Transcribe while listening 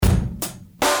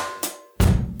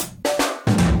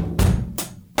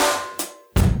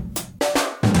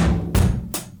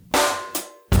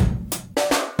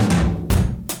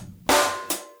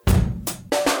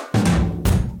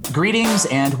Greetings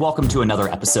and welcome to another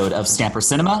episode of Stamper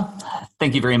Cinema.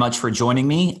 Thank you very much for joining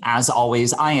me. As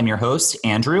always, I am your host,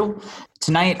 Andrew.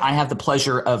 Tonight, I have the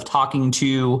pleasure of talking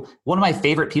to one of my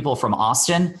favorite people from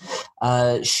Austin.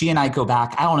 She and I go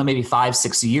back, I don't know, maybe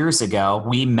 5-6 years ago.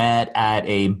 We met at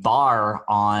a bar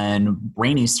on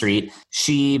Rainey Street.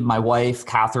 She, my wife,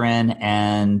 Catherine,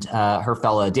 and her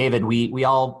fella, David, we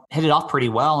all hit it off pretty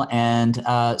well. And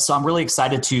so I'm really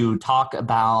excited to talk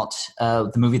about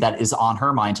the movie that is on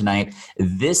her mind tonight.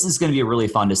 This is going to be a really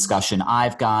fun discussion.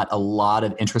 I've got a lot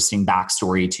of interesting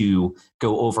backstory to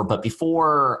go over. But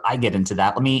before I get into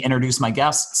that, let me introduce my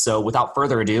guest. So without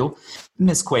further ado,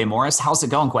 Miss Quay Morris. How's it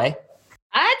going, Quay?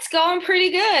 It's going pretty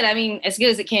good. I mean, as good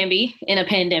as it can be in a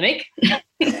pandemic.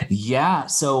 Yeah.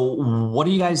 So what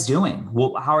are you guys doing?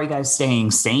 Well, how are you guys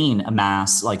staying sane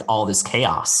amidst like all this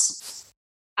chaos?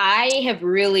 I have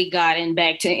really gotten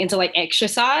back into like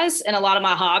exercise and a lot of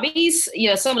my hobbies. You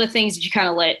know, some of the things that you kind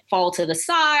of let fall to the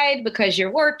side because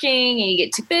you're working and you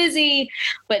get too busy.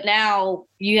 But now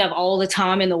you have all the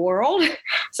time in the world.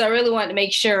 So I really wanted to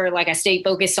make sure like I stayed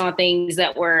focused on things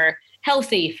that were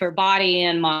healthy for body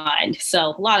and mind.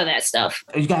 So a lot of that stuff.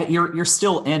 You're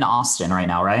still in Austin right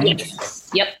now, right?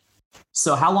 Yep.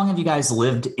 So how long have you guys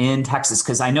lived in Texas?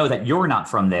 Because I know that you're not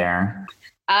from there.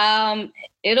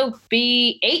 It'll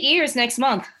be 8 years next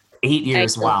month. 8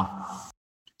 years. Actually. Wow.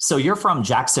 So you're from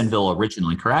Jacksonville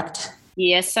originally, correct?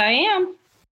 Yes, I am.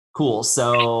 Cool.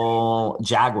 So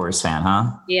Jaguars fan,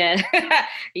 huh? Yeah.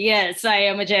 Yes, I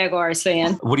am a Jaguars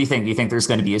fan. What do you think? Do you think there's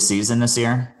going to be a season this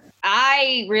year?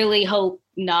 I really hope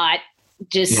not.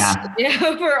 Just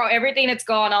for everything that's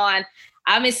going on.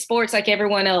 I miss sports like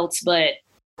everyone else, but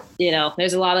you know,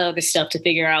 there's a lot of other stuff to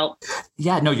figure out.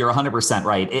 Yeah, no, you're 100%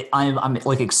 right. I'm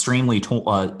like extremely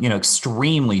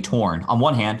torn. On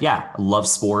one hand, yeah, I love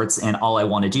sports and all I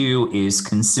want to do is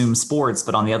consume sports.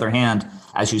 But on the other hand,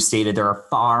 as you stated, there are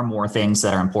far more things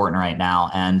that are important right now.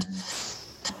 And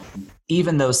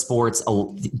even though sports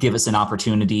give us an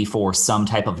opportunity for some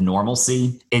type of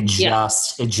normalcy, it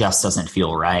just doesn't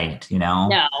feel right, you know?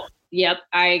 No. Yep,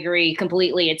 I agree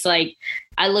completely. It's like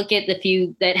I look at the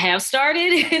few that have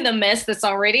started and the mess that's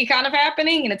already kind of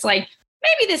happening. And it's like,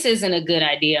 maybe this isn't a good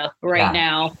idea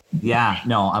now. Yeah,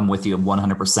 no, I'm with you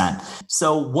 100%.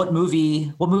 So what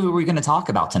movie are we going to talk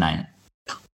about tonight?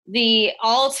 The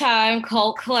all-time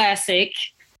cult classic,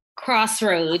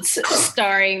 Crossroads,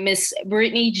 starring Miss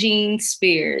Britney Jean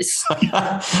Spears.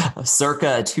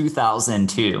 Circa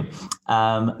 2002.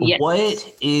 Yes.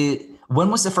 When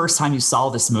was the first time you saw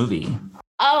this movie?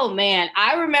 Oh, man.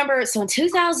 I remember, so in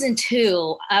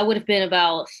 2002, I would have been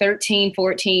about 13,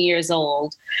 14 years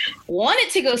old.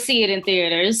 Wanted to go see it in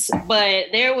theaters, but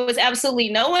there was absolutely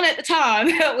no one at the time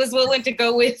that was willing to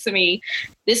go with me.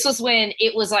 This was when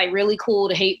it was like really cool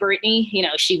to hate Britney. You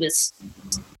know, she was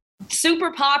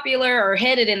super popular or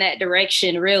headed in that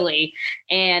direction, really.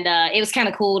 And it was kind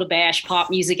of cool to bash pop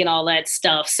music and all that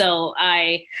stuff. So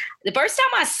the first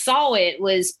time I saw it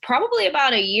was probably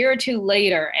about a year or two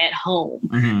later at home,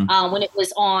 when it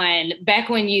was on, back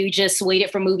when you just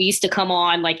waited for movies to come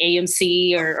on like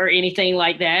AMC or anything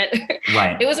like that.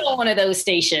 Right. It was on one of those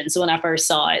stations when I first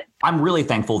saw it. I'm really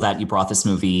thankful that you brought this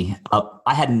movie up.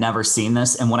 I had never seen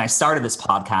this. And when I started this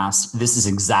podcast, this is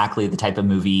exactly the type of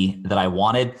movie that I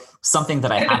wanted. Something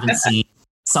that I haven't seen,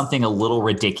 something a little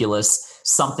ridiculous,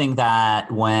 something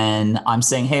that when I'm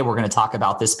saying, hey, we're going to talk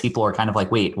about this, people are kind of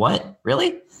like, wait, what?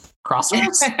 Really?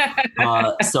 Crossroads?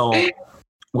 So make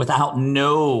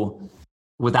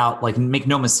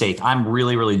no mistake, I'm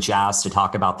really, really jazzed to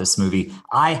talk about this movie.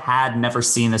 I had never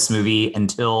seen this movie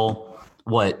until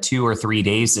 2 or 3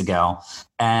 days ago.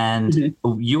 And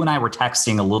you and I were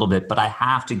texting a little bit, but I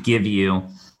have to give you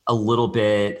a little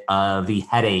bit of the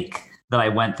headache that I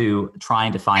went through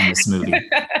trying to find this movie.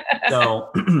 So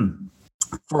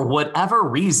for whatever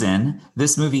reason,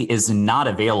 this movie is not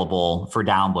available for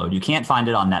download. You can't find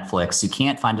it on Netflix. You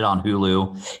can't find it on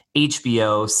Hulu,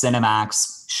 HBO,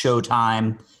 Cinemax,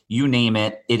 Showtime, you name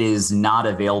it. It is not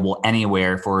available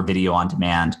anywhere for video on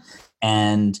demand.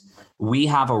 And we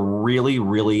have a really,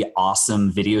 really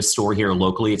awesome video store here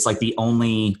locally. It's like the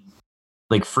only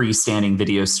like freestanding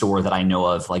video store that I know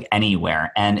of like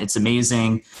anywhere. And it's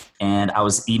amazing. And I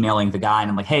was emailing the guy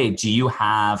and I'm like, hey, do you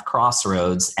have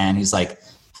Crossroads? And he's like,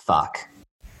 fuck,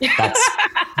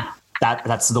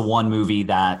 that's the one movie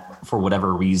that for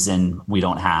whatever reason we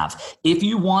don't have. If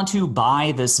you want to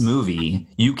buy this movie,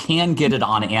 you can get it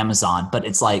on Amazon, but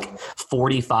it's like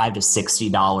 $45 to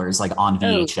 $60 like on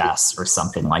VHS or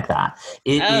something like that.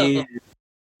 It is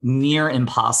near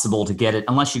impossible to get it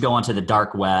unless you go onto the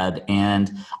dark web.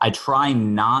 And I try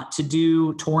not to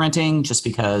do torrenting just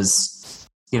because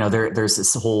there's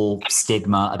this whole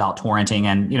stigma about torrenting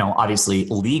and, obviously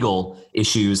legal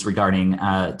issues regarding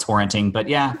torrenting. But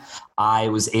yeah, I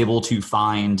was able to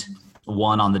find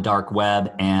one on the dark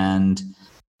web, and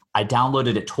I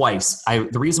downloaded it twice.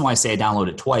 The reason why I say I downloaded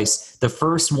it twice, the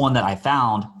first one that I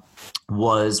found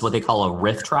was what they call a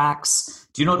RiffTrax.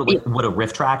 Do you know what a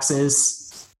RiffTrax is?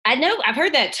 I know, I've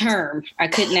heard that term. I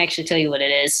couldn't actually tell you what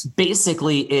it is.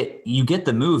 Basically, you get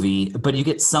the movie, but you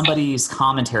get somebody's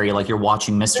commentary, like you're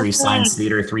watching Mystery Science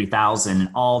Theater 3000, and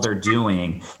all they're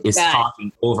doing is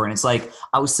talking over. And it's like,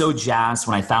 I was so jazzed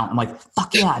when I'm like,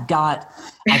 fuck yeah, I've got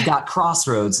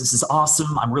Crossroads. This is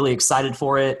awesome. I'm really excited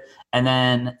for it. And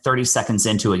then 30 seconds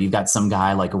into it, you've got some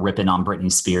guy like ripping on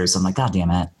Britney Spears. I'm like, God damn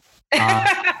it.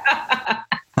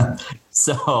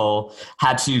 So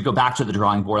had to go back to the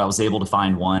drawing board. I was able to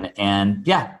find one, and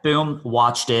yeah, boom,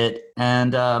 watched it.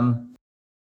 And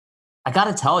I got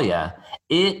to tell you,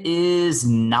 it is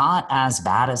not as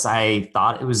bad as I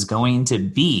thought it was going to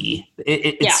be.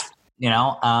 It's,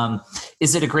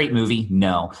 is it a great movie?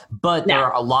 No. But there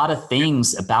are a lot of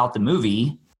things about the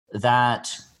movie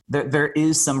that there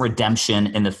is some redemption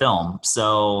in the film.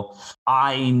 So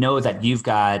I know that you've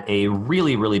got a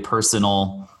really, really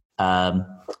personal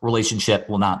relationship,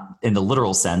 well, not in the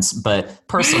literal sense, but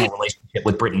personal relationship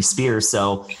with Britney Spears.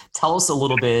 So tell us a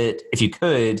little bit, if you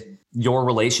could, your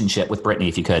relationship with Britney,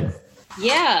 if you could.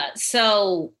 Yeah.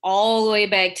 So all the way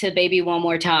back to Baby One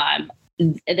More Time.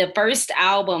 The first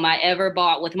album I ever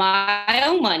bought with my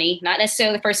own money, not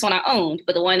necessarily the first one I owned,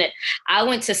 but the one that I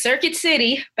went to Circuit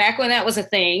City back when that was a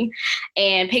thing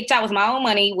and picked out with my own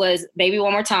money, was Baby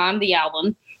One More Time, the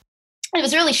album. It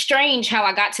was really strange how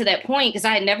I got to that point because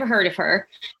I had never heard of her.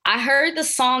 I heard the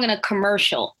song in a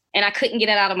commercial and I couldn't get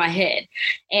it out of my head.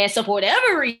 And so for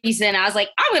whatever reason, I was like,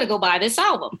 I'm going to go buy this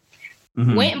album.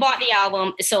 Mm-hmm. Went and bought the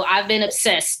album. So I've been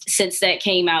obsessed since that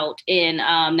came out in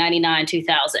 99,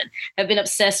 2000. I've been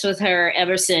obsessed with her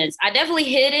ever since. I definitely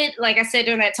hid it, like I said,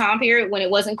 during that time period when it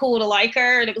wasn't cool to like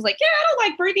her. And it was like, yeah, I don't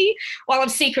like Britney. While I'm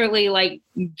secretly like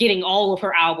getting all of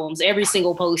her albums, every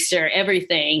single poster,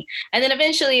 everything. And then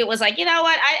eventually it was like, you know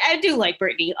what? I do like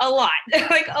Britney a lot,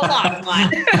 like a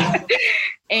lot.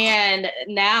 And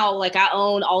now, like, I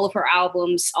own all of her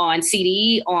albums on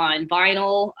CD, on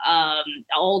vinyl,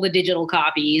 all the digital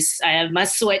copies. I have my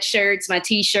sweatshirts, my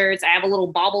T-shirts. I have a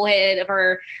little bobblehead of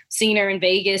her. Seen her in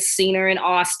Vegas, seen her in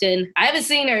Austin. I haven't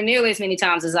seen her nearly as many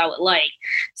times as I would like.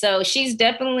 So she's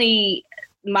definitely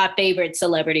my favorite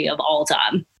celebrity of all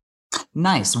time.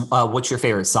 Nice. What's your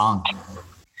favorite song?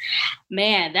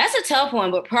 Man, that's a tough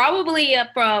one, but probably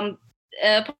probably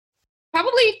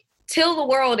Till the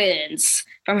World Ends,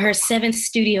 from her 7th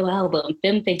studio album,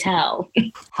 Femme Fatale.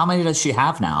 How many does she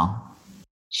have now?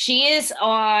 She is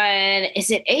on,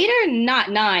 is it 8 or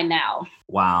not 9 now?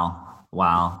 Wow.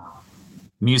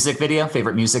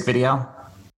 Favorite music video?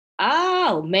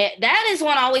 Oh, man. That is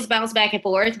one I always bounce back and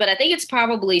forth, but I think it's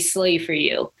probably Slave for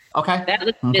You. Okay. That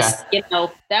was just,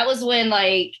 that was when,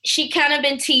 like, she kind of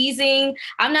been teasing,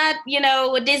 I'm not,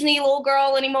 a Disney little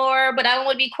girl anymore, but I don't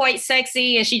want to be quite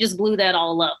sexy. And she just blew that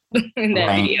all up in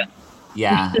that video.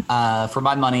 Yeah. For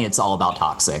my money, it's all about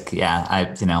Toxic. Yeah. I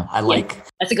like,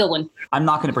 that's a good one. I'm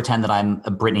not going to pretend that I'm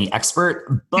a Britney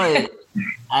expert, but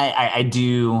I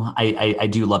do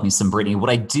love me some Britney. What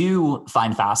I do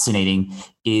find fascinating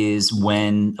is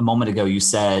when a moment ago you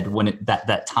said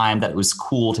that time that it was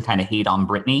cool to kind of hate on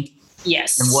Britney.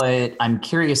 Yes. And what I'm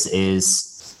curious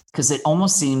is, because it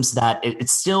almost seems that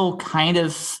it's still kind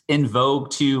of in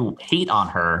vogue to hate on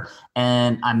her.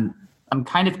 And I'm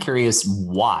kind of curious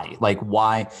why. Like,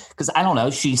 why? Because I don't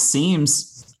know. She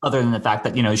seems, other than the fact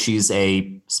that, she's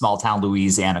a small town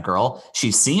Louisiana girl,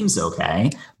 she seems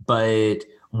okay. But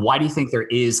why do you think there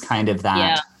is kind of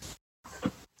that,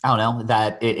 I don't know,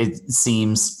 that it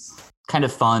seems kind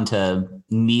of fun to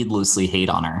needlessly hate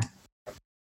on her?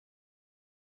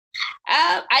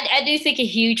 I do think a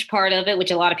huge part of it,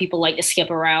 which a lot of people like to skip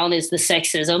around, is the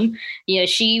sexism.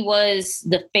 She was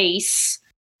the face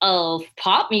of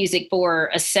pop music for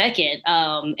a second.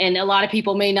 And a lot of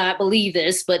people may not believe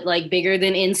this, but like bigger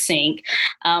than NSYNC,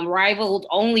 rivaled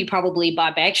only probably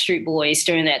by Backstreet Boys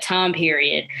during that time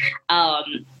period.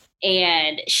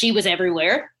 And she was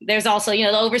everywhere. There's also, the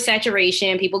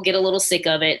oversaturation. People get a little sick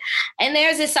of it. And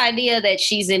there's this idea that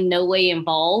she's in no way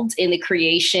involved in the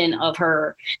creation of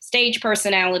her stage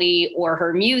personality or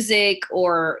her music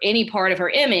or any part of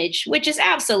her image, which is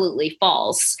absolutely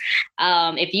false.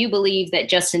 If you believe that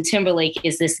Justin Timberlake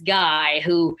is this guy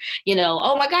who,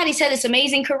 oh my God, he's had this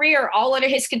amazing career all under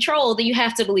his control, then you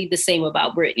have to believe the same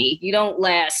about Britney. You don't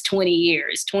last 20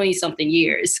 something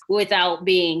years without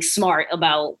being smart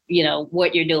about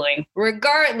what you're doing,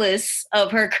 regardless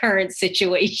of her current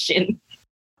situation.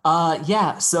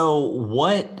 Yeah. So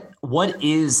what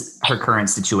is her current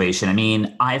situation? I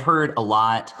mean, I've heard a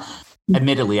lot.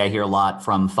 Admittedly, I hear a lot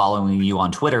from following you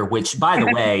on Twitter, which, by the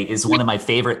way, is one of my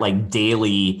favorite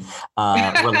daily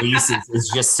releases.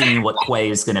 Is just seeing what Quay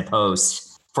is going to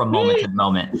post from moment to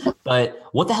moment. But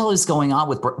what the hell is going on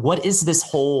with what is this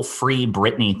whole Free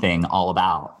Britney thing all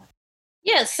about?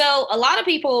 Yeah, so a lot of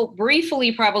people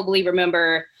briefly probably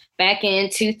remember back in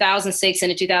 2006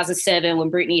 and 2007 when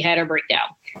Britney had her breakdown,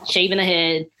 shaving the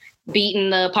head,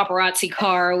 beating the paparazzi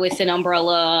car with an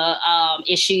umbrella,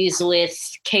 issues with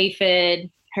K-Fed,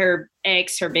 her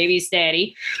ex, her baby's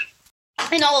daddy,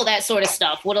 and all of that sort of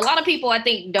stuff. What a lot of people, I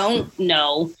think, don't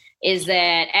know is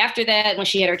that after that, when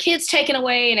she had her kids taken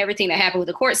away and everything that happened with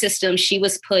the court system, she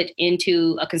was put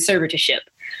into a conservatorship.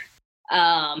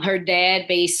 Her dad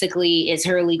basically is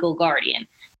her legal guardian.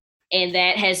 And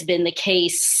that has been the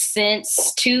case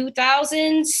since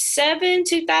 2007,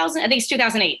 2000. I think it's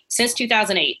 2008. Since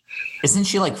 2008. Isn't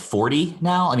she 40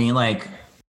 now? I mean,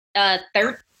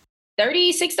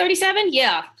 36, 37.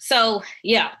 Yeah. So,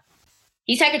 yeah.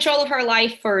 He's had control of her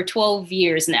life for 12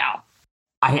 years now.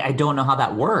 I don't know how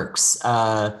that works.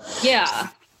 Yeah.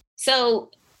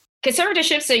 So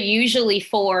conservatorships are usually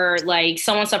for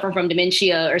someone suffering from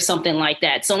dementia or something like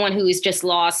that. Someone who has just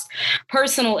lost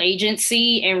personal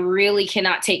agency and really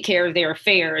cannot take care of their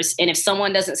affairs. And if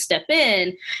someone doesn't step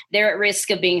in, they're at risk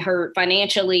of being hurt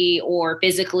financially or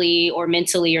physically or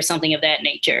mentally or something of that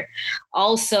nature.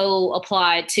 Also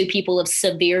applied to people of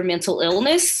severe mental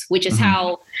illness, which is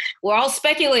how we're all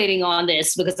speculating on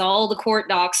this because all the court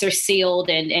docs are sealed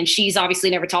and she's obviously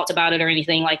never talked about it or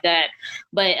anything like that.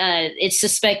 But it's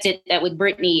suspected that with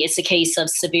Britney, it's a case of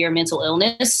severe mental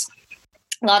illness.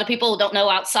 A lot of people don't know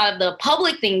outside of the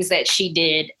public things that she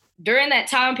did during that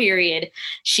time period.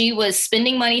 She was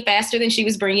spending money faster than she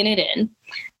was bringing it in.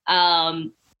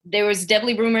 There was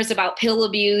definitely rumors about pill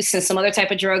abuse and some other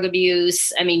type of drug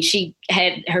abuse. I mean, she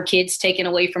had her kids taken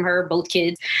away from her, both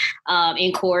kids,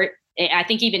 in court. I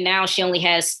think even now she only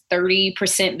has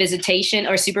 30% visitation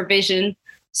or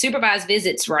supervised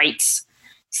visits rights.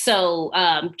 So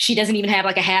she doesn't even have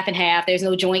a half and half. There's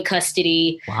no joint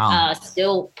custody. Wow.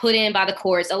 Still put in by the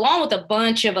courts, along with a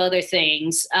bunch of other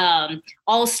things,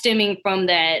 all stemming from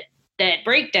that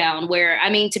breakdown where, I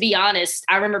mean, to be honest,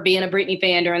 I remember being a Britney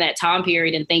fan during that time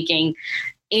period and thinking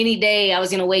any day I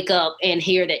was going to wake up and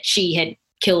hear that she had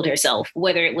killed herself,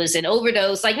 whether it was an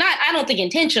overdose, I don't think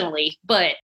intentionally,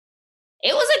 but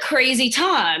it was a crazy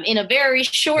time in a very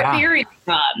short period of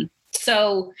time.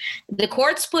 So the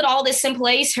courts put all this in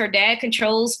place. Her dad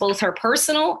controls both her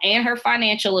personal and her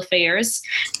financial affairs.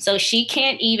 So she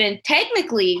can't even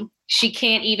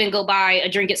go buy a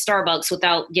drink at Starbucks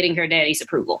without getting her daddy's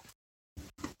approval.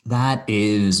 That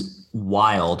is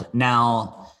wild.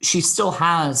 Now, she still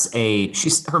has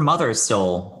her mother is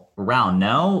still around,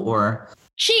 no? Or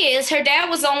she is. Her dad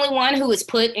was the only one who was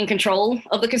put in control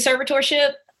of the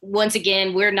conservatorship. Once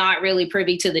again, we're not really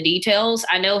privy to the details.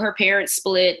 I know her parents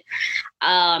split.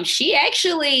 She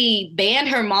actually banned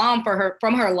her mom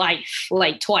from her life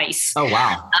twice. Oh,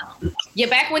 wow.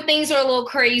 Back when things were a little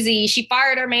crazy, she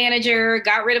fired her manager,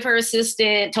 got rid of her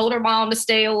assistant, told her mom to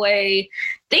stay away.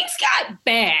 Things got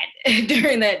bad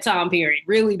during that time period,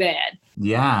 really bad.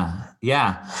 Yeah.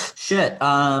 Shit.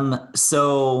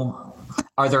 So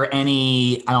are there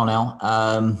any, I don't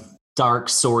know, dark,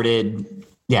 sordid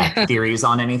theories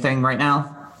on anything right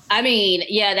now? I mean,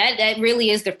 that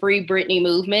really is the Free Britney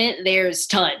movement. There's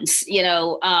tons,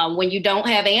 when you don't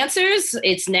have answers,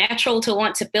 it's natural to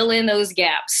want to fill in those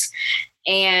gaps.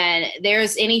 And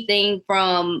there's anything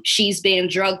from she's been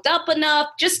drugged up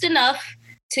just enough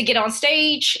to get on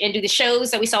stage and do the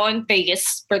shows that we saw in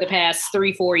Vegas for the past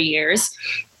 3-4 years.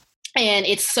 And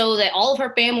it's so that all of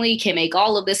her family can make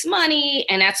all of this money.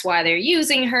 And that's why they're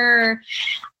using her.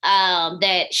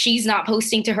 That she's not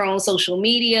posting to her own social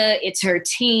media. It's her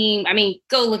team. I mean,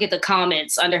 go look at the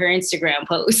comments under her Instagram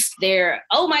post. They're,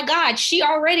 oh my God, she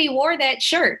already wore that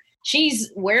shirt.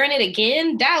 She's wearing it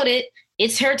again. Doubt it.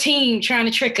 It's her team trying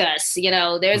to trick us.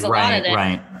 There's a lot of that.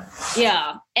 Right.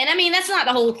 Yeah. And I mean, that's not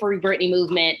the whole Free Britney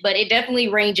movement, but it definitely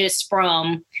ranges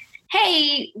from,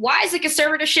 hey, why is the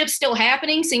conservatorship still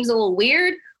happening? Seems a little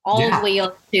weird. All the way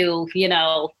up to,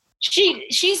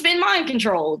 she's been mind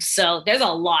controlled. So there's a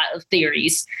lot of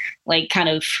theories kind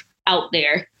of out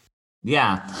there.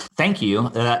 Yeah, thank you.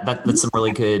 That's some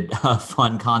really good,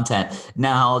 fun content.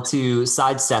 Now to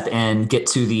sidestep and get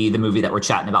to the movie that we're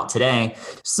chatting about today.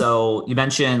 So you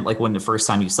mentioned like when the first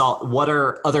time you saw it, what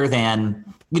are other than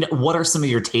what are some of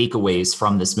your takeaways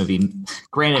from this movie?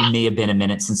 Granted, it may have been a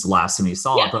minute since the last time you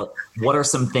saw it, but what are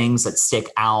some things that stick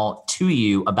out to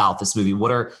you about this movie? What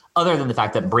are other than the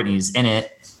fact that Britney's in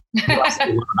it? What else do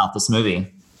you love about this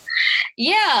movie?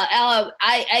 Yeah,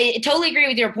 I totally agree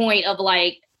with your point of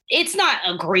like, it's not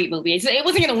a great movie. It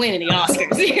wasn't going to win any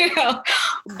Oscars,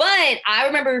 But I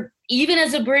remember even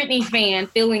as a Britney fan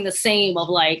feeling the same of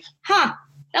like, that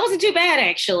wasn't too bad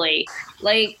actually.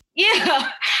 Like, yeah,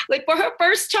 like for her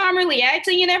first time really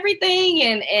acting and everything.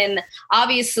 And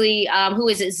obviously, who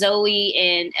is it? Zoe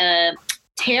and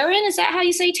Taryn, is that how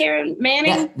you say Taryn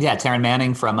Manning? Yeah, Taryn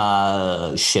Manning from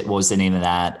what was the name of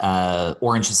that?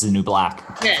 Orange is the New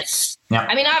Black. Yes. Yeah.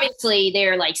 I mean, obviously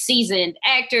they're like seasoned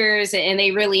actors and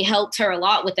they really helped her a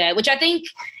lot with that, which I think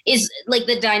is like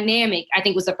the dynamic, I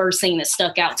think was the first thing that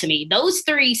stuck out to me. Those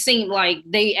three seemed like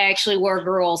they actually were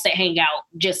girls that hang out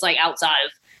just like outside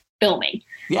of filming.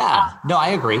 Yeah, no, I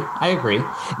agree.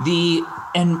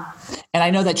 And I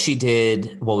know that she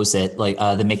did, what was it? Like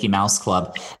the Mickey Mouse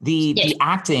Club, the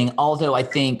acting, although I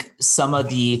think some of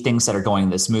the things that are going in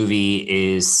this movie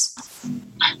is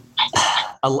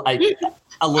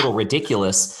a little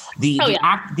ridiculous. The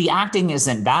acting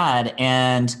isn't bad.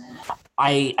 And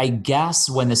I guess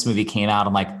when this movie came out,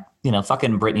 I'm like,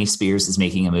 fucking Britney Spears is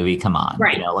making a movie. Come on,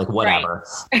 right. Like whatever.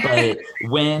 Right. But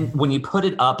when you put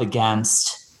it up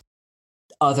against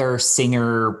other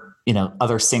singers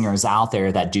out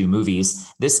there that do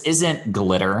movies, this isn't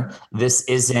Glitter. This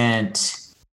isn't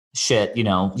shit.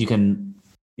 You can,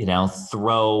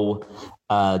 throw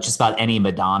just about any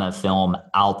Madonna film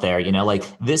out there, like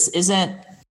this isn't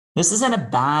a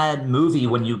bad movie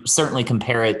when you certainly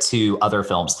compare it to other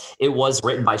films. It was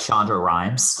written by Shonda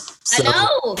Rhimes. So, I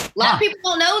know. A lot of people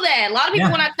don't know that. A lot of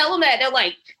people, when I tell them that, they're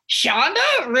like,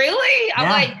 Shonda? Really? I'm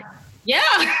like, yeah.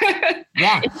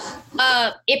 Yeah.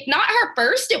 If not her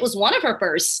first, it was one of her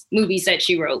first movies that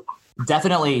she wrote.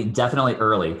 Definitely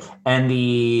early. And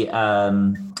the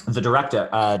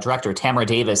director, Tamara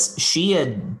Davis, she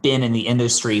had been in the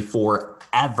industry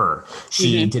forever.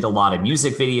 She did a lot of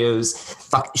music videos.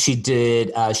 She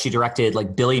directed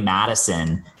like Billy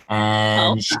Madison.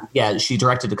 And she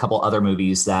directed a couple other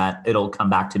movies that it'll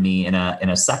come back to me in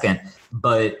a second.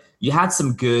 But you had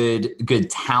some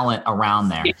good talent around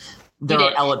there. There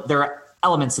are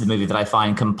elements of the movie that I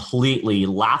find completely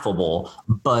laughable,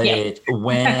 but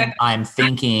when I'm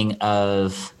thinking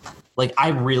of like, I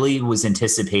really was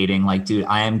anticipating like, dude,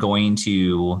 I am going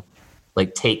to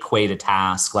like take Quay to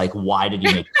task. Like, why did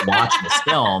you make me watch this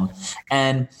film?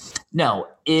 And no,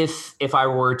 if I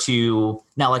were to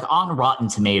now, like on Rotten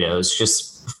Tomatoes,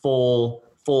 just full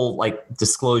like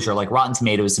disclosure, like Rotten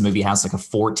Tomatoes, the movie has like a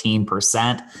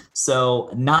 14%. So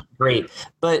not great,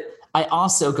 but I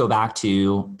also go back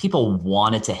to people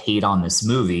wanted to hate on this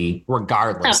movie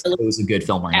regardless if it was a good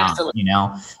film or not.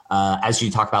 As you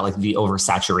talk about like the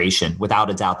oversaturation, without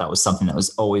a doubt, that was something that was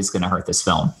always going to hurt this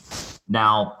film.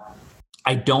 Now,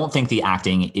 I don't think the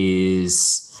acting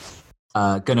is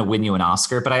going to win you an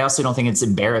Oscar, but I also don't think it's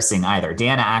embarrassing either.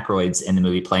 Deanna Aykroyd's in the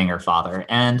movie playing her father,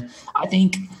 and I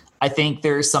think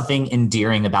there's something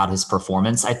endearing about his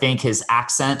performance. I think his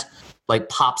accent like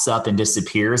pops up and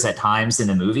disappears at times in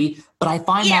the movie, but I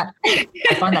find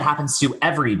that happens to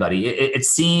everybody. It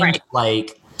seemed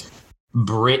like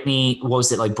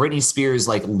Britney Spears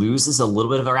like loses a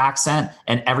little bit of her accent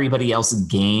and everybody else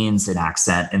gains an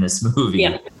accent in this movie.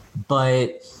 Yeah.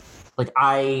 But like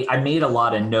I made a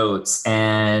lot of notes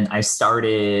and I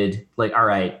started like, all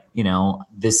right,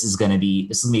 this is gonna be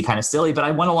kind of silly, but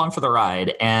I went along for the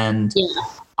ride, and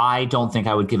I don't think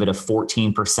I would give it a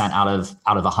 14% out of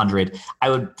 100. I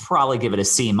would probably give it a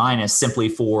C- simply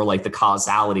for like the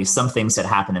causality. Some things that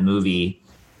happen in the movie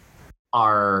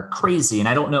are crazy. And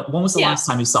I don't know, when was the last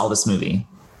time you saw this movie?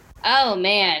 Oh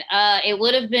man. It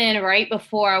would have been right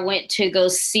before I went to go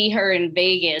see her in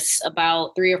Vegas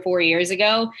about 3 or 4 years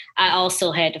ago. I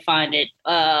also had to find it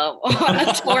on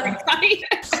a torrent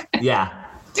site. Yeah.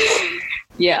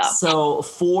 Yeah. So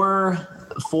for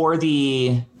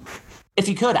the, if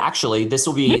you could actually, this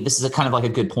is a kind of like a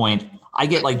good point. I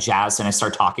get like jazzed and I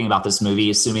start talking about this movie,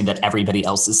 assuming that everybody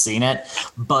else has seen it.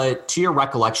 But to your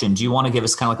recollection, do you want to give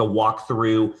us kind of like a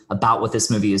walkthrough about what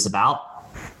this movie is about?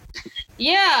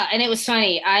 Yeah, and it was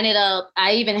funny. I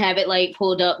even have it like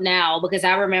pulled up now because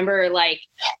I remember like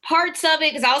parts of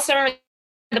it, because I also remember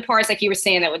the parts like you were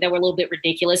saying that were a little bit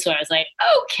ridiculous. So I was like,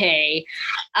 okay.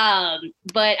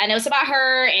 But I know it's about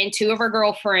her and two of her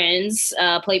girlfriends,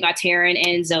 played by Taryn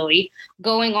and Zoe,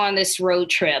 going on this road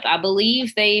trip. I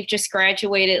believe they've just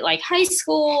graduated like high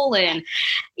school, and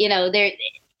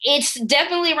it's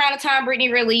definitely around the time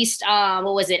Britney released,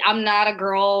 what was it? I'm Not a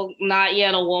Girl, Not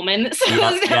Yet a Woman. So it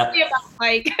was definitely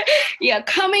about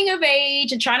coming of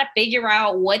age and trying to figure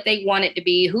out what they want it to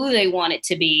be, who they want it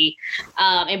to be.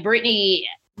 And Britney,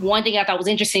 one thing I thought was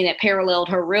interesting that paralleled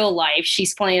her real life,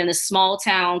 she's playing this small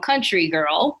town country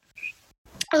girl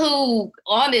who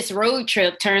on this road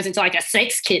trip turns into like a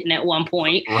sex kitten at one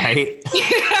point. Right.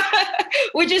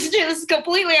 Which is just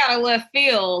completely out of left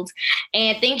field,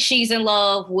 and thinks she's in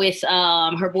love with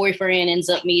her boyfriend, ends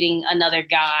up meeting another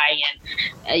guy.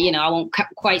 And, I won't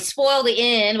quite spoil the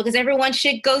end because everyone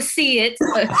should go see it,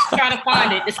 try to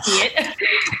find it to see it.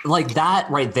 Like that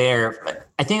right there.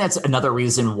 I think that's another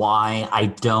reason why I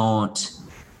don't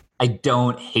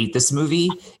hate this movie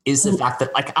is the fact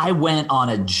that like I went on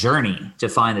a journey to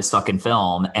find this fucking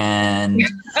film, and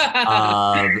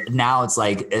now it's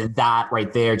like that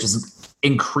right there just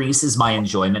increases my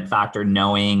enjoyment factor,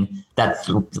 knowing that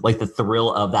like the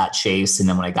thrill of that chase. And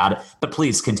then when I got it, but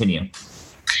please continue.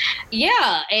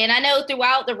 Yeah, and I know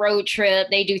throughout the road trip,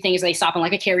 they do things. They stop in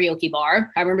like a karaoke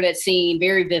bar. I remember that scene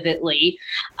very vividly.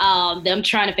 Them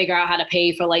trying to figure out how to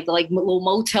pay for like the little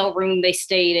motel room they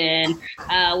stayed in.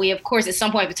 We, of course, at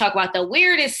some point, we talk about the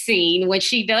weirdest scene when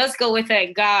she does go with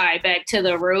that guy back to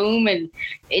the room, and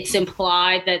it's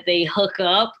implied that they hook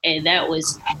up, and that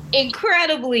was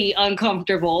incredibly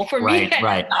uncomfortable for me.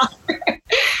 Right.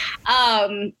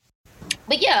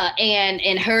 But yeah,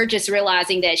 and her just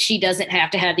realizing that she doesn't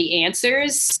have to have the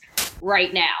answers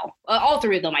right now. All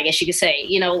three of them, I guess you could say,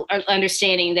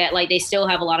 understanding that like they still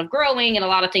have a lot of growing and a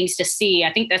lot of things to see.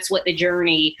 I think that's what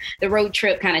the road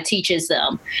trip kind of teaches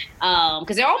them.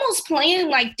 Because they're almost playing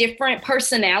like different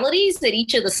personalities at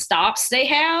each of the stops they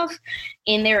have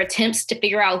in their attempts to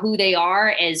figure out who they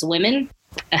are as women,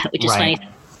 which is funny.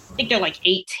 I think they're like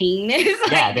 18.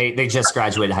 Yeah, they just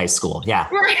graduated high school. Yeah.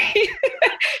 Right.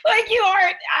 Like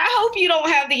I hope you don't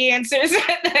have the answers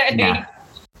at that age.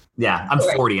 Yeah, I'm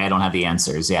 40. I don't have the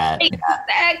answers yet.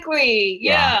 Exactly.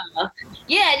 Yeah.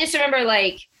 I just remember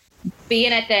like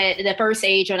being at the first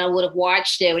age when I would have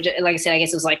watched it, which, like I said, I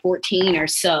guess it was like 14 or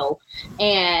so.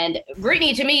 And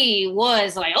Britney to me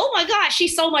was like, oh my gosh,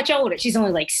 she's so much older. She's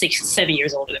only like 6-7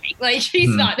 years older than me. Like she's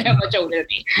not that much older than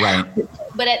me. Right.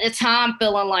 But at the time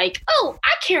feeling like, oh,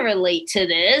 I can relate to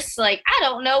this. Like, I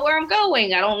don't know where I'm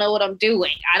going. I don't know what I'm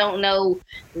doing. I don't know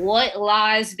what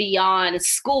lies beyond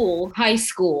school, high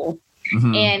school,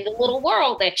 and the little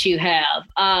world that you have.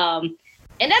 And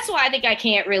that's why I think I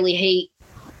can't really hate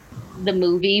the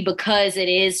movie, because it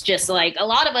is just like a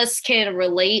lot of us can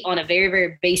relate on a very,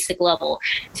 very basic level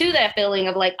to that feeling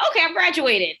of like, okay, I've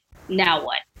graduated. Now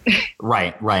what?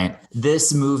 Right.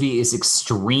 This movie is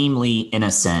extremely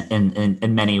innocent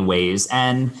in many ways,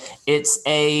 and it's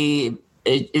a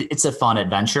fun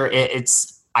adventure.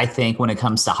 I think when it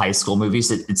comes to high school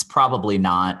movies, it's probably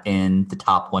not in the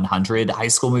top 100 high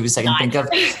school movies I can think of.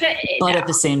 But at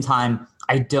the same time,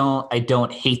 I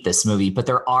don't hate this movie, but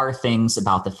there are things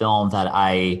about the film that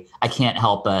I can't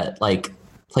help but like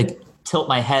tilt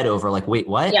my head over, like, wait,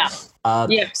 what? Yeah.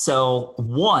 So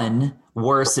one,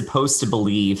 we're supposed to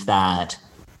believe that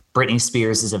Britney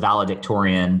Spears is a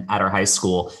valedictorian at her high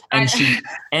school, and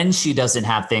she doesn't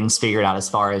have things figured out as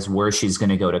far as where she's going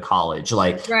to go to college.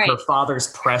 Like her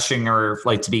father's pressuring her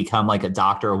like to become like a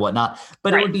doctor or whatnot,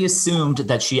 but it would be assumed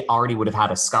that she already would have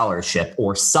had a scholarship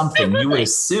or something. You would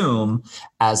assume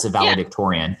as a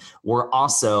valedictorian. We're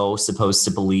also supposed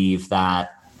to believe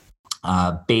that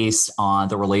based on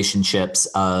the relationships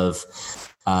of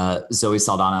Zoe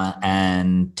Saldana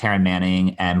and Taryn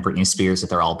Manning and Britney Spears, that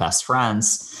they're all best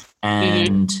friends.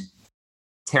 And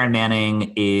Taryn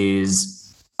Manning is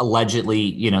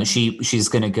allegedly, she's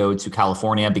going to go to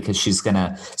California because she's going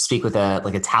to speak with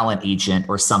a talent agent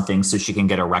or something so she can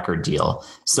get a record deal.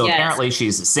 So apparently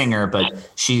she's a singer, but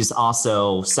she's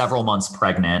also several months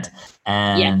pregnant,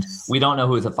 and we don't know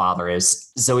who the father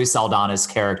is. Zoe Saldana's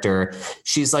character,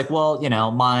 she's like, well,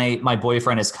 my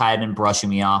boyfriend is kind of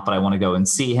brushing me off, but I want to go and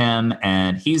see him,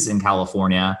 and he's in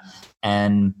California.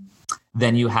 And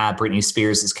then you have Britney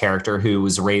Spears' character, who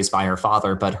was raised by her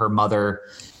father, but her mother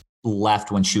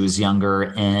left when she was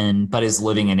younger but is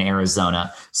living in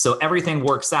Arizona. So everything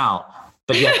works out.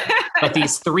 But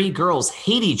these three girls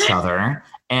hate each other.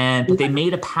 But they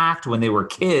made a pact when they were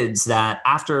kids that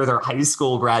after their high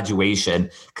school graduation,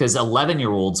 because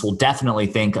 11-year-olds will definitely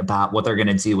think about what they're going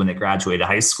to do when they graduate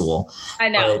high school. I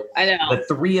know. The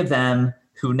three of them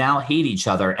who now hate each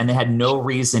other, and they had no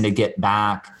reason to get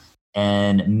back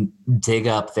and dig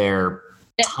up their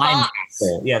time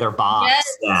capsule. Yeah, their box.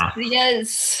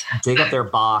 Yes. Dig up their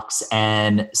box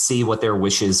and see what their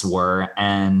wishes were.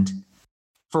 And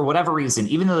for whatever reason,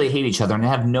 even though they hate each other and they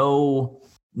have no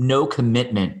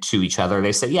commitment to each other,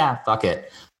 they say, yeah, fuck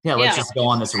it. Yeah, let's just go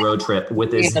on this road trip with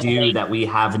this dude that we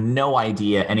have no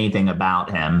idea anything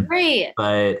about him. Right.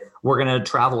 But we're going to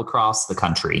travel across the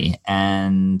country.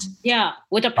 And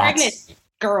with a pregnant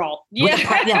girl.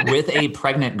 With a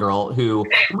pregnant girl who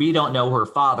we don't know her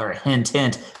father. Hint,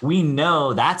 hint. We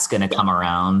know that's going to come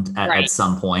around at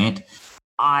some point.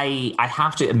 I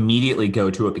have to immediately go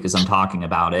to it because I'm talking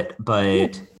about it.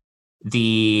 But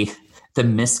the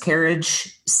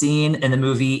miscarriage scene in the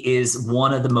movie is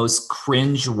one of the most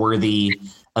cringe-worthy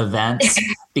events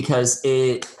because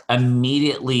it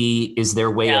immediately is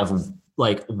their way of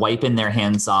like wiping their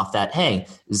hands off that, hey,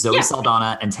 Zoe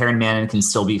Saldana and Taryn Manning can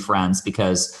still be friends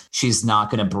because she's not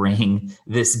going to bring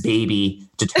this baby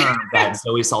to term that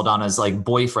Zoe Saldana's like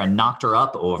boyfriend knocked her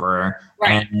up over.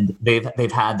 Right. And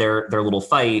they've had their little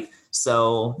fight.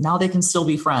 So now they can still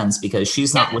be friends because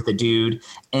she's not with a dude,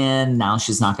 and now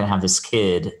she's not going to have this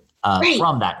kid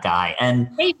from that guy.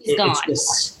 And baby's gone.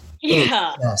 It's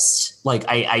just like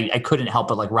I couldn't help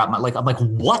but like wrap my I'm like,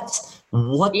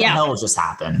 what the hell just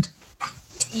happened?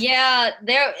 Yeah,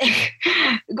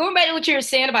 going back to what you were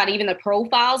saying about even the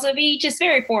profiles of each, it's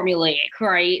very formulaic,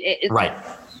 right? Right.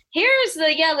 Here's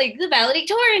the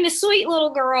valedictorian, the sweet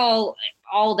little girl,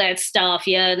 all that stuff,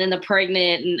 and then the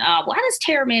pregnant, and why does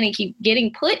Tara Manning keep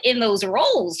getting put in those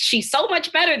roles? She's so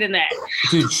much better than that.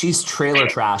 Dude, she's trailer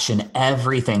trash in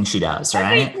everything she does,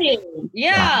 right? Everything.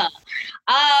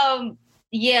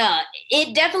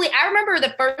 It definitely, I remember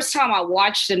the first time I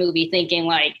watched the movie thinking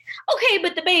like, okay,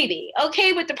 but the baby,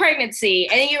 okay, but the pregnancy.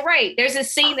 And you're right, there's a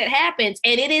scene that happens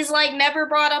and it is like never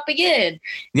brought up again.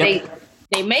 Yep.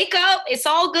 They make up, it's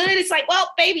all good. It's like,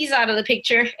 well, baby's out of the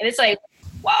picture. And it's like,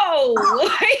 whoa.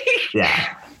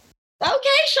 Yeah.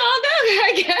 Okay, Shonda,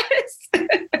 I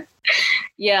guess.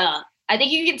 Yeah. I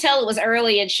think you can tell it was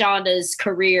early in Shonda's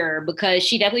career because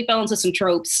she definitely fell into some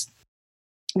tropes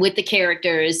with the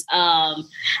characters.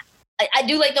 I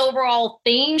do like the overall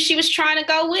theme she was trying to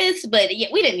go with, but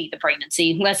we didn't need the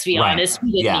pregnancy. Let's be honest.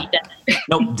 We didn't need that.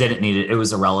 Nope, didn't need it. It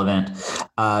was irrelevant.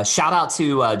 Shout out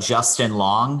to Justin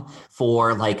Long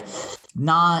for like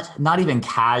not even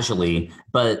casually,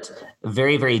 but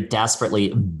very, very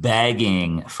desperately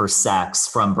begging for sex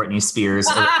from Britney Spears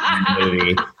in the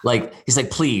movie. Like, he's like,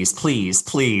 please, please,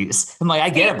 please. I'm like, I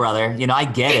get it, brother. I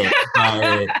get it.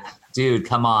 But dude,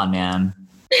 come on, man.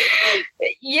 But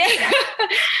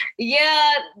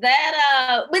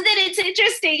then it's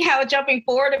interesting how, jumping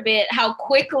forward a bit, how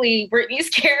quickly Britney's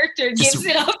character gives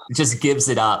it up. Just gives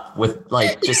it up with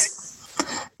like to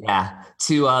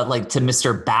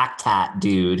Mr. Backtat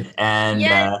dude and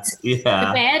the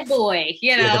bad boy,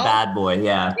 the bad boy,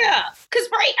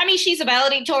 because she's a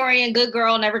valedictorian, good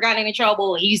girl, never got in any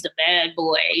trouble. He's the bad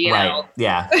boy, know.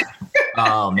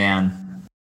 Oh man.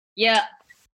 Yeah.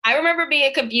 I remember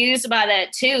being confused by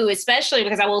that too, especially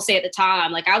because I will say at the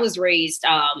time, like I was raised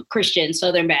Christian,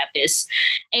 Southern Baptist.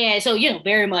 And so,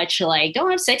 very much like,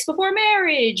 don't have sex before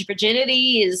marriage.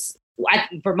 Virginity is,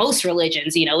 for most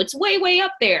religions, it's way, way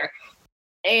up there.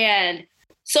 And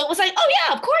so it was like, oh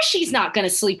yeah, of course she's not going to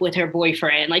sleep with her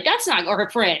boyfriend. Like or her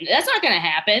friend. That's not going to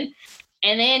happen.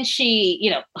 And then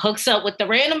she, hooks up with the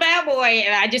random bad boy.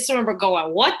 And I just remember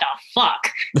going, what the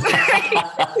fuck?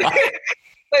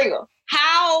 There you go.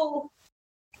 How?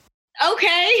 Okay,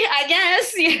 I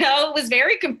guess, it was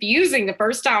very confusing the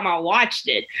first time I watched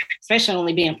it, especially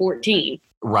only being 14.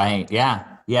 Right. Yeah.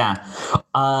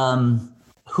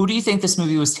 Who do you think this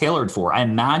movie was tailored for? I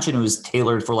imagine it was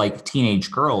tailored for like teenage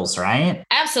girls, right?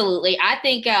 Absolutely. I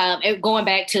think going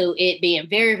back to it being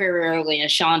very, very early in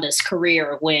Shonda's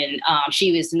career when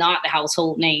she was not the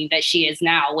household name that she is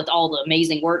now with all the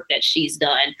amazing work that she's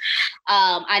done.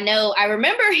 I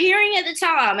remember hearing at the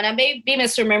time, and I may be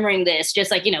misremembering this,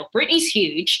 just like, Britney's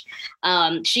huge.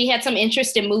 She had some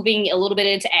interest in moving a little bit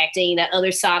into acting, that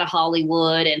other side of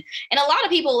Hollywood. And a lot of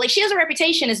people, like, she has a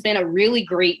reputation as being a really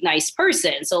great, nice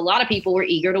person. So a lot of people were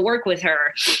eager to work with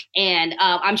her. And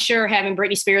I'm sure having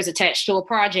Britney Spears attached to a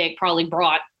project probably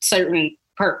brought certain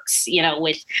perks,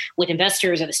 with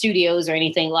investors or the studios or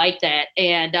anything like that.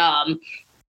 And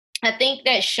I think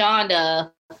that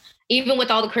Shonda, even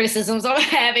with all the criticisms we're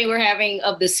having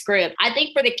of the script, I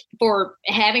think for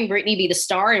having Britney be the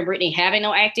star and Britney having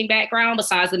no acting background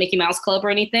besides the Mickey Mouse Club or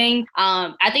anything,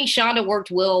 I think Shonda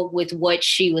worked well with what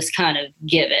she was kind of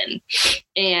given.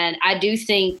 And I do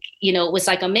think, it was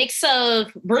like a mix of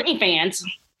Britney fans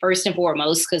first and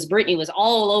foremost, because Britney was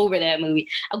all over that movie.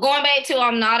 Going back to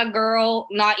I'm Not a Girl,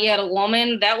 Not Yet a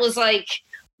Woman, that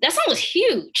song was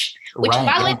huge. Which,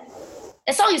 by the way,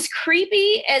 that song is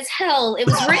creepy as hell. It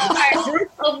was written by a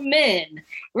group of men.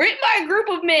 Written by a group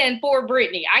of men for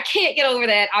Britney. I can't get over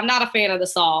that. I'm not a fan of the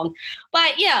song.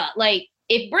 But yeah, like,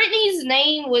 if Britney's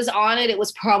name was on it, it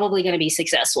was probably going to be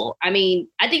successful. I mean,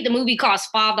 I think the movie cost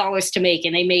 $5 to make,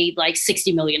 and they made like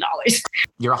 $60 million.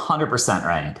 You're 100%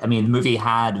 right. I mean, the movie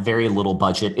had very little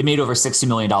budget. It made over $60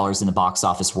 million in the box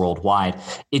office worldwide.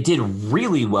 It did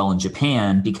really well in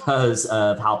Japan because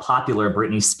of how popular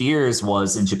Britney Spears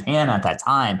was in Japan at that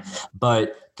time.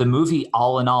 But the movie,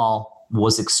 all in all,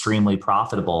 was extremely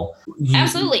profitable.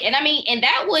 Absolutely. And I mean, and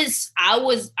that was, I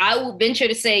would venture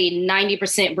to say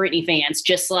 90% Britney fans.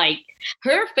 Just like,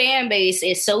 her fan base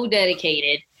is so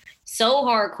dedicated, so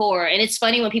hardcore. And it's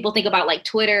funny when people think about like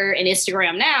Twitter and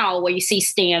Instagram now, where you see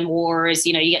Stan Wars,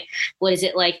 you get, what is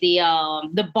it, like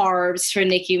the Barbs for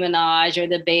Nicki Minaj, or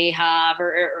the Bayhive,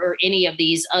 or any of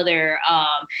these other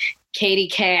Katy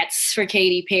Cats for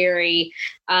Katy Perry.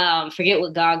 Forget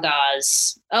what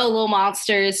Gaga's. Oh, Little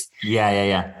Monsters.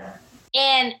 Yeah.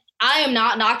 And I am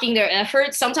not knocking their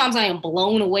efforts. Sometimes I am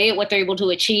blown away at what they're able to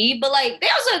achieve. But like, they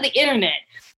also have the internet.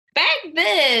 Back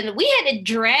then, we had to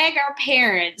drag our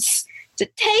parents to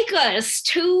take us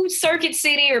to Circuit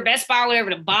City or Best Buy or whatever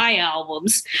to buy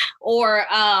albums, or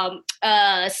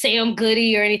Sam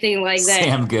Goody or anything like that.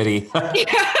 Sam Goody.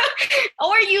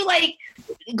 Or you like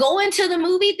go into the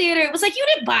movie theater. It was like you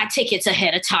didn't buy tickets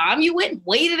ahead of time. You went and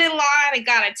waited in line and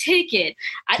got a ticket.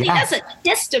 I think that's a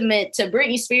testament to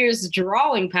Britney Spears'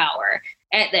 drawing power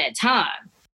at that time.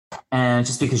 And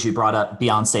just because you brought up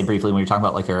Beyonce briefly when you were talking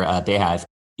about like her Bayhive,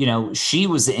 she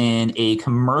was in a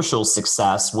commercial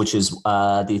success, which is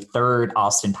the third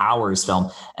Austin Powers film.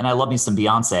 And I love me some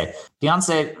Beyonce.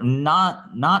 Beyonce,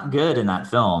 not good in that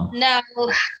film. No,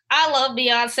 I love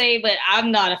Beyonce, but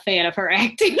I'm not a fan of her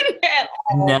acting at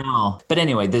all. No. But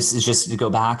anyway, this is just to go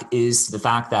back, is the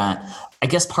fact that I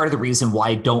guess part of the reason why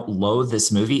I don't loathe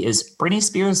this movie is Britney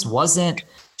Spears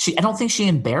I don't think she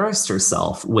embarrassed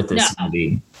herself with this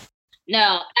movie.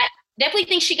 No, I definitely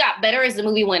think she got better as the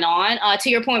movie went on. To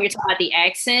your point, you're talking about the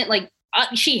accent. Like,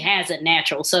 she has a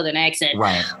natural Southern accent.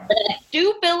 Right. But I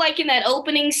do feel like in that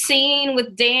opening scene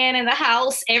with Dan in the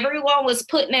house, everyone was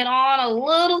putting it on a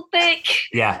little thick.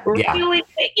 Yeah. Really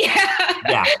thick.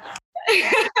 Yeah.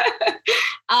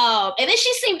 And then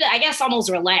she seemed to, I guess,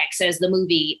 almost relax as the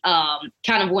movie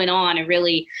kind of went on, and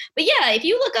really. But yeah, if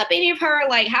you look up any of her,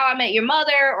 like How I Met Your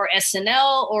Mother or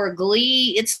SNL or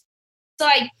Glee, it's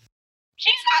like,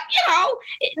 she's not,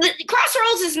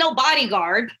 Crossroads is no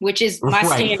Bodyguard, which is my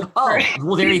standard. Oh,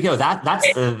 well, there you go.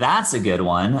 That's a good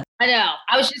one. I know.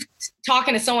 I was just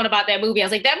talking to someone about that movie. I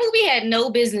was like, that movie had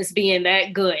no business being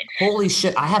that good. Holy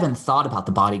shit. I haven't thought about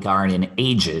The Bodyguard in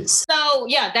ages. So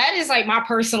yeah, that is like my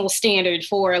personal standard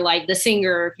for like the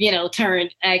singer,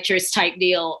 turned actress type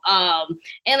deal.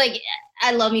 And like,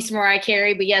 I love me some Mariah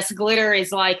Carey, but yes, Glitter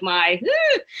is like my,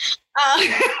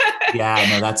 yeah,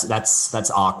 no,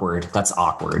 that's awkward. That's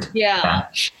awkward. Yeah.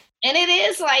 And it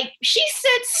is like, she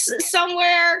sits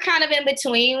somewhere kind of in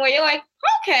between where you're like,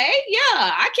 okay, yeah,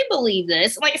 I can believe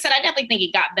this. Like I said, I definitely think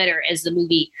it got better as the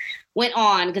movie went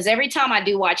on, because every time I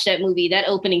do watch that movie, that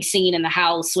opening scene in the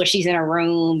house where she's in her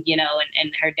room,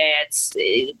 and her dad's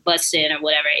busts in or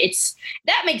whatever,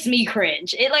 that makes me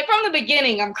cringe. It, like, from the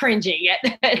beginning, I'm cringing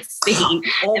at that scene.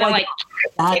 Oh, and I'm like,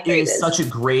 that is such a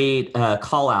great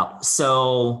call out.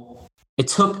 So it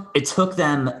took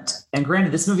them, and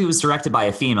granted, this movie was directed by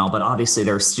a female, but obviously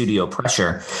there's studio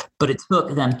pressure, but it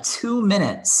took them 2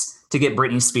 minutes to get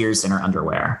Britney Spears in her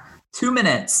underwear. 2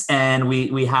 minutes, and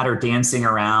we had her dancing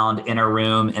around in her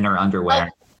room in her underwear.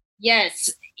 Oh, yes.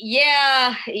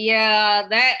 Yeah.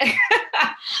 That.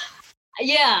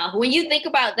 Yeah. When you think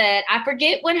about that, I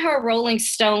forget when her Rolling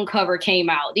Stone cover came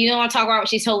out. Do you know what I'm talking about? When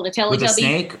she's holding a Teletubby? With a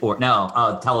snake? Or no?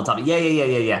 Teletubby.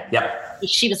 Yeah. Yep.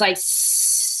 She was like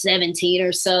 17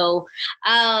 or so.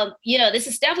 This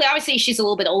is definitely, obviously she's a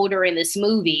little bit older in this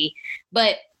movie,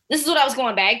 but this is what I was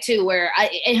going back to, where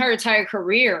in her entire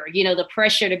career, the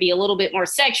pressure to be a little bit more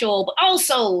sexual, but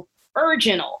also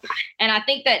virginal. And I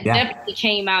think that definitely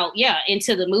came out,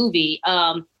 into the movie.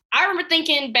 I remember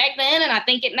thinking back then, and I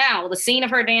think it now, the scene of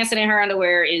her dancing in her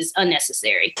underwear is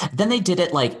unnecessary. Then they did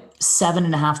it like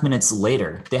 7.5 minutes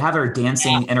later. They have her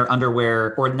dancing in her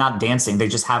underwear, or not dancing. They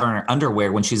just have her in her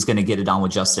underwear when she's going to get it on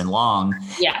with Justin Long.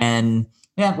 Yeah. And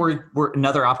we're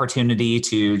another opportunity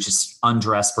to just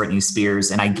undress Britney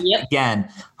Spears. And again,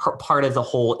 her part of the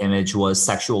whole image was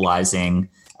sexualizing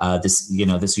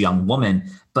this young woman.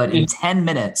 But in 10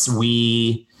 minutes,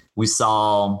 we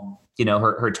saw,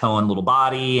 her toned little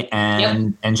body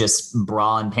and just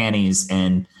bra and panties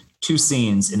in 2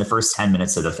 scenes in the first 10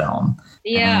 minutes of the film.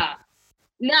 Yeah.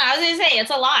 No, I was gonna say it's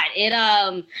a lot.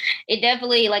 It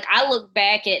definitely, like, I look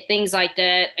back at things like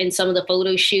that and some of the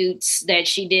photo shoots that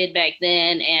she did back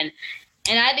then, and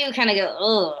I do kind of go,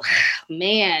 oh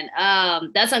man,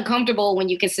 that's uncomfortable when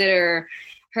you consider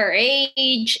her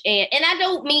age. And I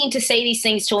don't mean to say these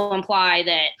things to imply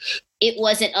that it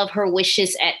wasn't of her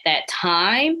wishes at that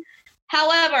time.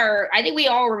 However, I think we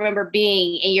all remember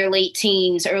being in your late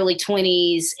teens, early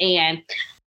 20s, and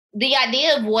the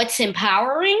idea of what's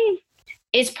empowering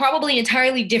is probably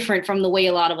entirely different from the way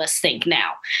a lot of us think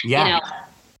now. Yeah.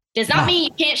 Does not mean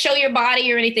you can't show your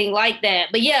body or anything like that.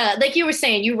 But yeah, like you were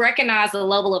saying, you recognize the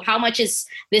level of how much is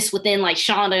this within like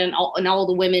Shonda and all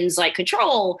the women's like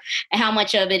control, and how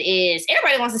much of it is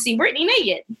everybody wants to see Britney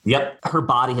naked. Yep. Her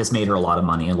body has made her a lot of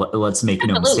money, and let's make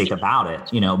no mistake about it,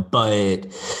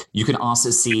 but you can also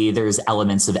see there's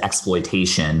elements of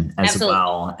exploitation as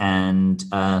well. And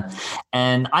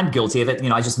I'm guilty of it.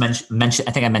 I just mentioned,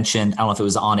 I think I mentioned, I don't know if it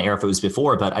was on air, if it was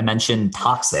before, but I mentioned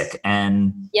Toxic,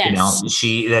 and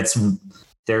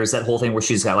there's that whole thing where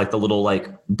she's got like the little like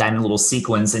diamond little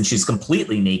sequins, and she's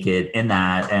completely naked in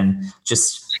that, and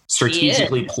just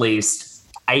strategically placed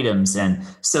items. And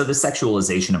so the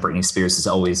sexualization of Britney Spears has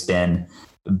always been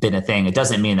a thing. It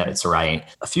doesn't mean that it's right.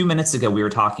 A few minutes ago, we were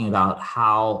talking about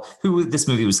who this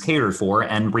movie was catered for,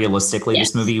 and realistically,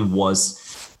 this movie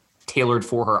was tailored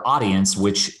for her audience,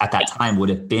 which at that time would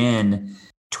have been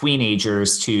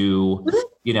teenagers to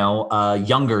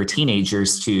younger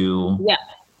teenagers to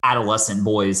adolescent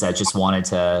boys that just wanted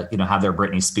to have their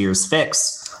Britney Spears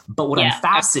fix. But what I'm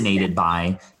fascinated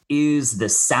by is the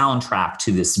soundtrack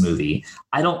to this movie.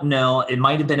 I don't know, it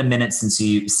might have been a minute since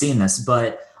you've seen this,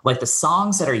 but like the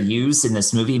songs that are used in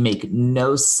this movie make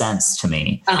no sense to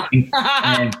me.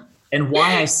 And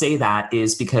why I say that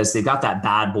is because they've got that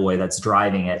bad boy that's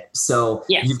driving it. So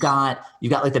you've got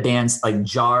like the bands like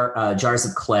Jars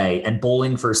of Clay and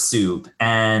Bowling for Soup,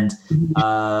 and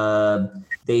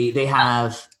they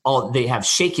have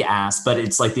Shake Ya Ass, but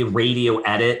it's like the radio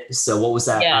edit. So what was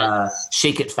that?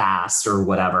 Shake It Fast or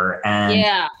whatever. And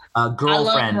Girlfriend. I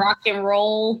love rock and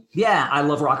roll. Yeah, I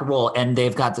love rock and roll. And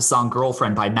they've got the song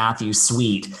Girlfriend by Matthew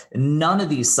Sweet. None of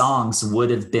these songs would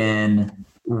have been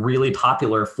really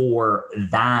popular for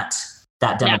that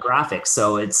demographic.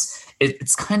 So it's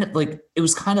kind of like, it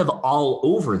was kind of all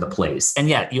over the place. And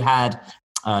yet you had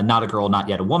Not a Girl, Not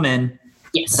Yet a Woman.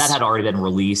 Yes. That had already been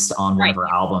released on one of her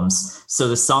albums. So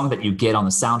the song that you get on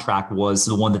the soundtrack was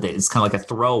the one that is kind of like a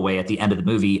throwaway at the end of the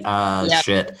movie.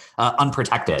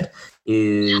 Unprotected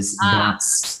is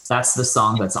that's the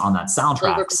song that's on that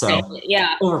soundtrack. So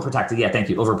Overprotected. Yeah, thank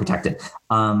you. Overprotected.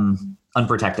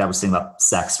 Unprotected. I was thinking about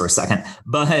sex for a second,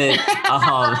 but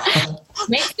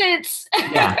makes sense.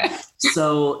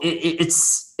 So it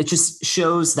just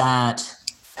shows that,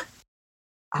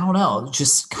 I don't know,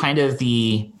 just kind of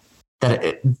the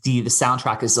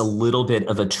soundtrack is a little bit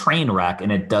of a train wreck, and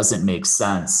it doesn't make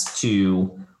sense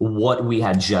to what we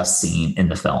had just seen in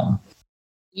the film.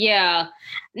 Yeah.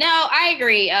 No, I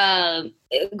agree.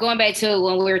 Going back to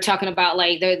when we were talking about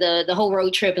like the whole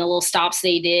road trip and the little stops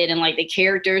they did, and like the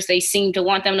characters they seem to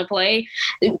want them to play.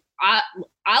 I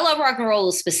Love Rock and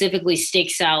Roll specifically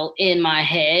sticks out in my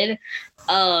head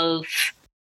of,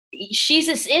 she's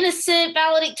this innocent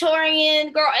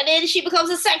valedictorian girl, and then she becomes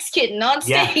a sex kitten on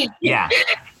stage. Yeah.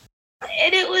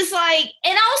 And it was like,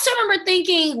 and I also remember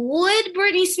thinking, would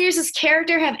Britney Spears'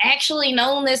 character have actually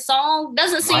known this song?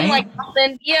 Doesn't seem like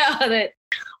something, that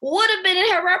would have been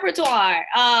in her repertoire.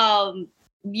 And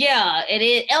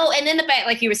then the fact,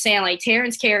 like you were saying, like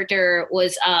Taryn's character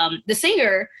was the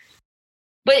singer.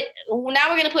 But now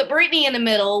we're going to put Britney in the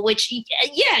middle, which,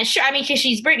 sure. I mean, because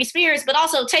she's Britney Spears, but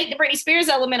also take the Britney Spears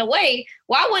element away.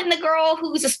 Why wouldn't the girl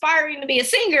who's aspiring to be a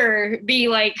singer be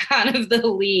like kind of the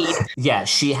lead? Yeah,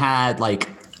 she had like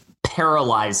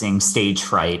paralyzing stage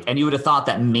fright. And you would have thought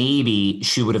that maybe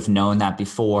she would have known that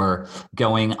before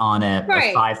going on a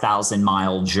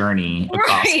 5,000-mile journey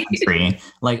across the country.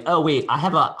 Like, oh, wait, I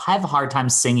have a hard time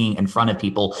singing in front of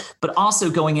people, but also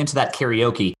going into that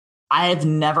karaoke. I've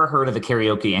never heard of a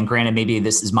karaoke, and granted, maybe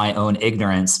this is my own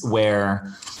ignorance,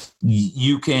 where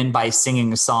you can, by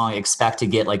singing a song, expect to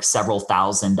get like several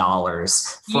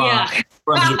 $1,000s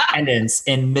from the attendants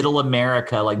in middle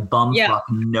America, like bumfuck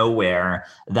nowhere,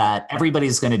 that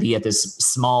everybody's going to be at this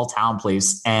small town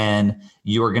place, and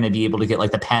you're going to be able to get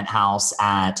like the penthouse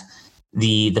at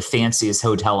the fanciest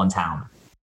hotel in town.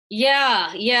 Yeah.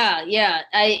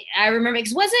 I remember,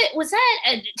 because was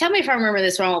that, tell me if I remember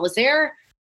this wrong, was there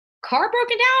car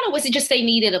broken down, or was it just they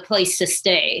needed a place to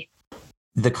stay?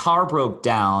 the car broke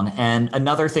down. And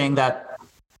another thing that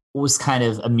was kind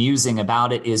of amusing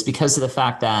about it is because of the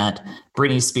fact that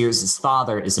Britney Spears'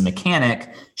 father is a mechanic,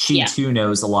 she too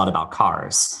knows a lot about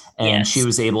cars. And she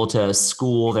was able to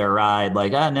school their ride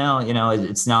like, oh, no,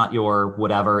 it's not your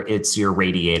whatever, it's your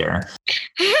radiator.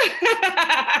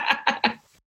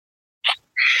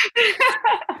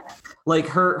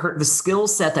 Like the skill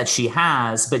set that she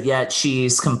has, but yet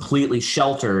she's completely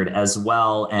sheltered as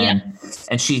well. And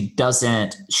she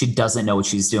doesn't know what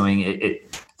she's doing.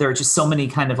 There are just so many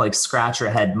kind of like scratch your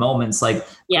head moments. Like,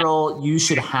 girl, you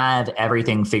should have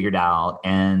everything figured out.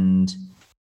 And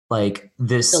like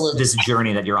this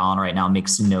journey that you're on right now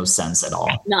makes no sense at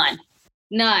all. None.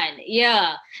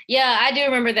 Yeah. I do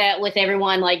remember that with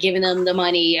everyone like giving them the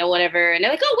money or whatever. And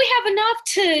they're like, oh, we have enough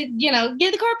to,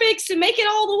 get the car fixed and make it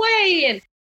all the way. And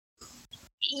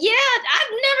yeah,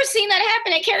 I've never seen that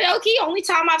happen at karaoke. Only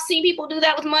time I've seen people do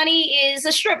that with money is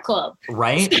a strip club.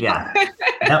 Right? Yeah.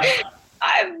 Yep.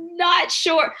 I'm not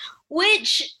sure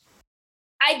which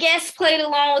I guess played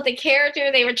along with the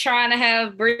character. They were trying to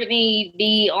have Britney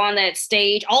be on that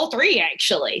stage. All three,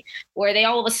 actually, where they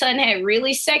all of a sudden had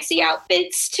really sexy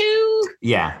outfits too.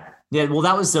 Yeah. Well,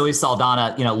 that was Zoe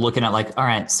Saldana, looking at like, all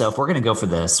right, so if we're going to go for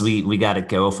this, we got to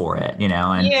go for it,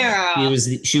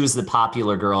 and she was the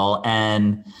popular girl.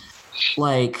 And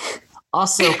like,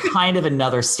 also kind of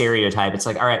another stereotype. It's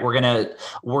like, all right, we're going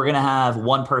to have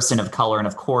one person of color. And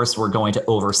of course we're going to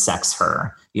oversex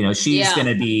her. She's going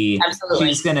to be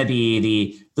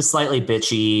the slightly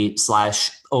bitchy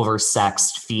 /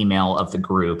 oversexed female of the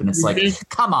group. And it's like,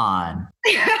 come on.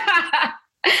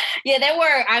 Yeah, there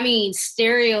were,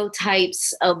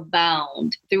 stereotypes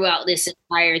abound throughout this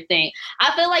entire thing.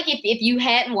 I feel like if you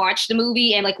hadn't watched the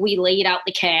movie and like we laid out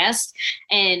the cast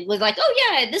and was like, oh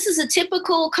yeah, this is a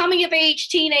typical coming of age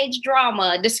teenage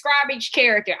drama, describe each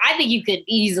character, I think you could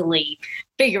easily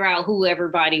figure out who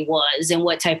everybody was and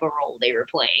what type of role they were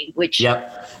playing, which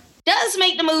does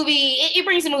make the movie, it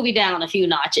brings the movie down a few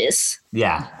notches.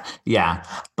 Yeah.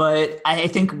 But I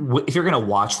think if you're going to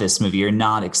watch this movie, you're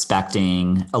not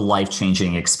expecting a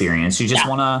life-changing experience. You just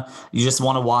want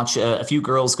to watch a few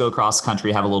girls go cross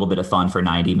country, have a little bit of fun for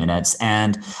 90 minutes.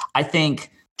 And I think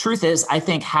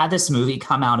had this movie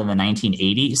come out in the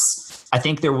 1980s, I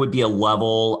think there would be a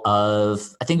level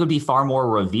of, I think it would be far more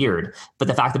revered. But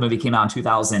the fact the movie came out in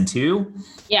 2002.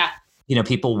 Yeah.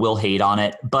 People will hate on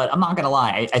it, but I'm not going to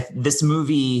lie. This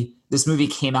movie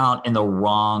came out in the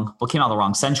wrong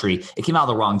century. It came out in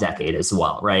the wrong decade as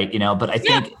well. Right. But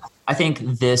I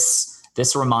think this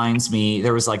reminds me,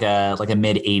 there was like a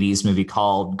mid 80s movie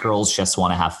called Girls Just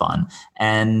Want to Have Fun.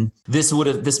 And this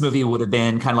movie would have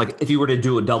been kind of like, if you were to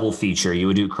do a double feature, you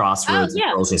would do Crossroads and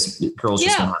Girls Just Want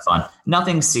to Have Fun.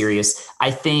 Nothing serious. I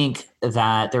think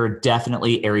that there are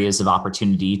definitely areas of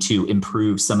opportunity to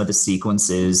improve some of the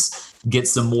sequences, get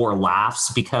some more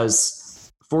laughs,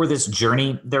 because for this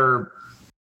journey, there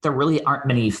really aren't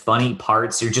many funny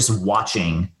parts. You're just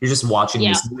watching this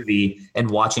movie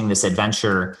and watching this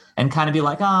adventure and kind of be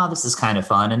like, this is kind of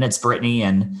fun. And it's Britney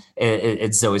and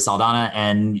it's Zoe Saldana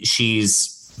and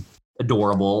she's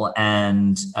adorable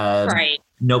and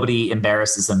nobody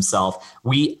embarrasses himself.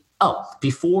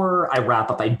 Before I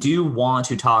wrap up, I do want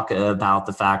to talk about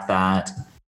the fact that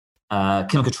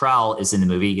Kim Cattrall is in the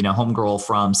movie. Homegirl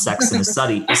from Sex and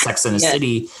the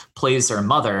City plays her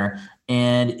mother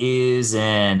and is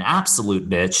an absolute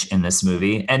bitch in this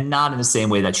movie. And not in the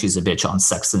same way that she's a bitch on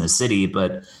Sex and the City,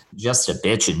 but just a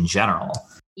bitch in general.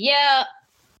 Yeah.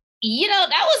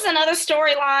 That was another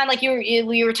storyline. Like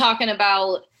we were talking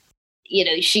about,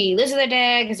 she lives with her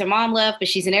dad because her mom left, but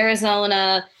she's in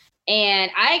Arizona.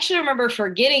 And I actually remember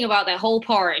forgetting about that whole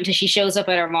part until she shows up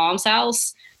at her mom's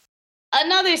house.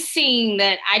 Another scene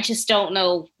that I just don't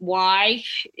know why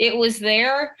it was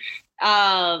there.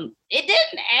 It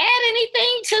didn't add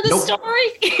anything to the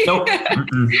story. Nope.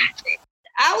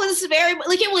 I was very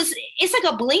like it's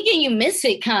like a blink and you miss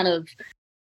it kind of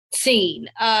scene.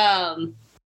 I don't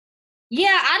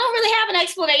really have an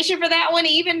explanation for that one.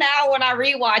 Even now when I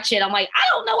rewatch it, I'm like, I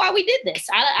don't know why we did this.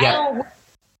 I don't.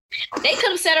 They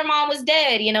could have said her mom was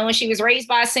dead, and she was raised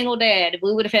by a single dad.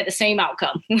 We would have had the same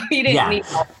outcome. We didn't need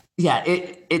that. Yeah,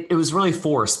 it was really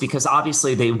forced because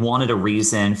obviously they wanted a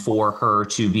reason for her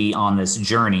to be on this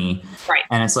journey. Right.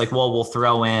 And it's like, well, we'll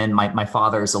throw in my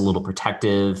father's a little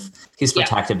protective. He's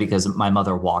protective because my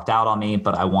mother walked out on me,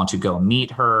 but I want to go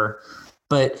meet her.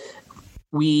 But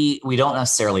we don't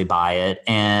necessarily buy it.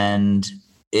 And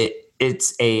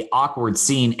it's a awkward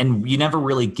scene and you never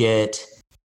really get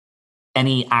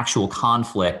any actual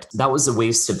conflict. That was a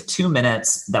waste of 2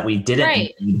 minutes that we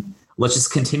didn't need let's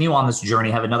just continue on this journey,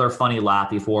 have another funny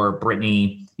laugh before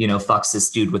Brittany, fucks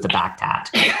this dude with a back tat.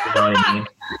 You know what I mean?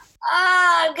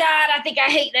 Oh God, I think I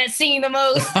hate that scene the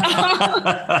most.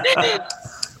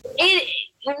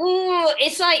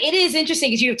 It's like, it is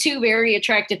interesting because you have two very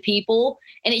attractive people,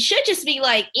 and it should just be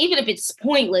like, even if it's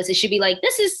pointless, it should be like,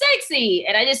 this is sexy.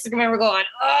 And I just remember going,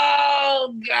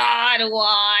 oh God,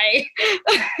 why?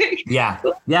 Yeah.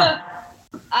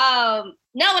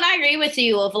 No, and I agree with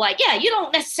you of like, yeah, you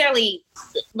don't necessarily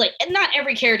like, and not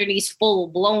every character needs full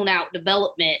blown out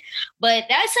development, but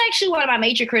that's actually one of my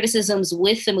major criticisms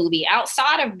with the movie.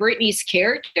 Outside of Brittany's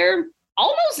character,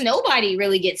 almost nobody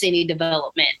really gets any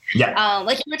development. Yeah.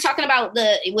 Like you were talking about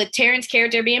with Taryn's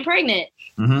character being pregnant.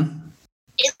 Mm-hmm.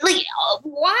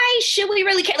 Why should we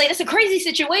really care? Like, it's a crazy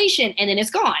situation, and then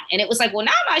it's gone. And it was like, well,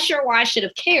 now I'm not sure why I should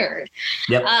have cared.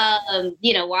 Yep.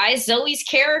 Why is Zoe's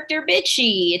character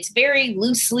bitchy? It's very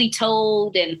loosely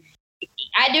told, and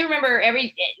I do remember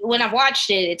when I watched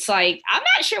it, it's like, I'm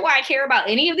not sure why I care about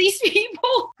any of these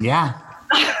people. Yeah.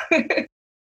 I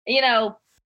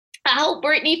hope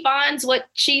Brittany finds what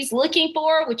she's looking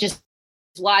for, which is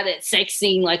why that sex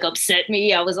scene like upset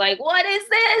me. I was like, what is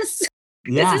this?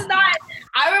 Yeah. This is not,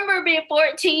 I remember being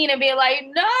 14 and being like,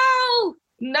 no,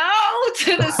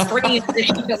 to the screen so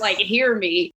she could like hear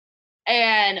me.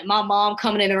 And my mom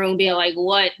coming in the room being like,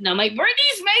 what? And I'm like,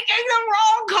 Brittany's making the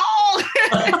wrong call.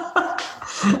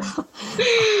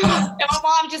 And my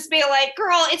mom just being like,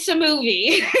 girl, it's a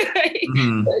movie.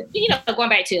 Mm-hmm. Going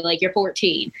back to like, you're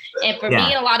 14. And for me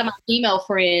and a lot of my female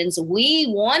friends, we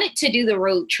wanted to do the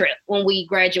road trip when we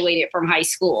graduated from high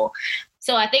school.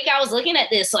 So I think I was looking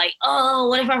at this like, oh,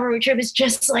 what if our road trip is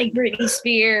just like Britney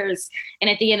Spears?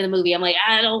 And at the end of the movie, I'm like,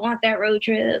 I don't want that road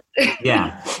trip.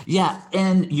 Yeah.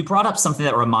 And you brought up something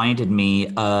that reminded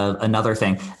me of another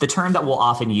thing. The term that we'll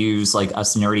often use, like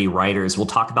us nerdy writers, we'll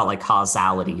talk about like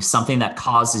causality, something that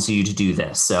causes you to do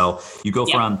this. So you go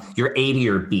from your A to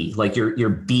your B, like your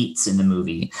beats in the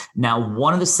movie. Now,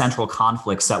 one of the central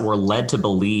conflicts that we're led to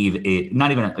believe, not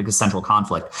even like a central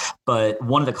conflict, but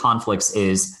one of the conflicts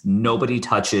is nobody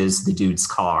touches the dude's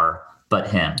car but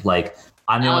him. Like,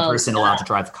 I'm the only person allowed to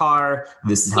drive the car.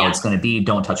 This is how it's going to be.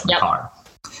 Don't touch my car.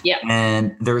 Yeah.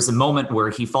 And there's a moment where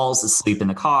he falls asleep in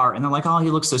the car and they're like, oh, he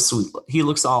looks so sweet. He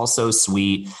looks all so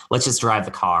sweet. Let's just drive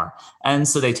the car. And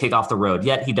so they take off the road.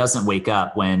 Yet he doesn't wake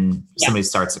up when somebody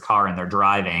starts the car and they're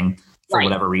driving for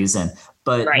whatever reason.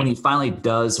 But when he finally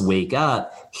does wake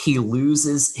up, he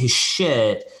loses his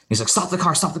shit. He's like, stop the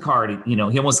car. And, he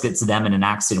almost gets them in an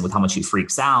accident with how much he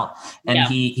freaks out. And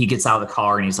he gets out of the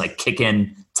car and he's like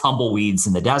kicking tumbleweeds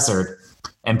in the desert.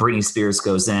 And Britney Spears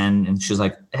goes in and she's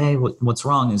like, hey, what's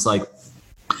wrong? He's like,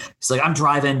 I'm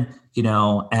driving,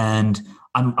 and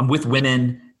I'm with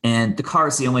women and the car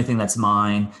is the only thing that's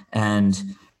mine. And,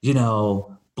 blah,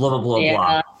 blah, blah,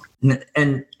 blah.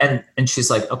 And she's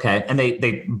like, okay. And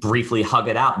they briefly hug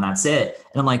it out and that's it.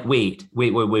 And I'm like, wait.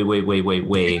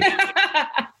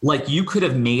 Like, you could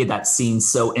have made that scene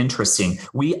so interesting.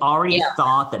 We already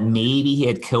thought that maybe he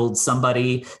had killed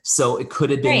somebody. So it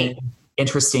could have been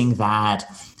interesting that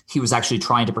he was actually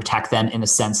trying to protect them, in the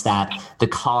sense that the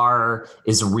car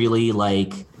is really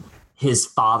like his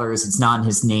father's. It's not in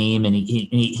his name, and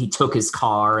he took his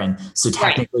car, and so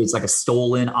technically it's like a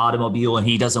stolen automobile, and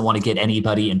he doesn't want to get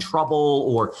anybody in trouble,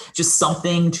 or just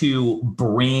something to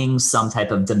bring some type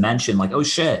of dimension, like, oh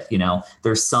shit,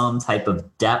 there's some type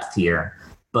of depth here.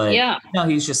 But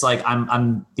he's just like,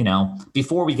 I'm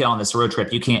before we get on this road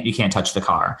trip, you can't touch the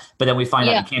car. But then we find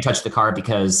out you can't touch the car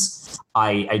because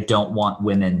I don't want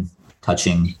women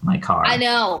touching my car. I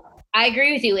know. I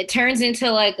agree with you. It turns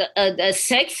into like a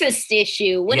sexist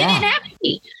issue when it didn't have to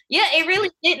be. Yeah, it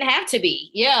really didn't have to be.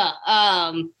 Yeah.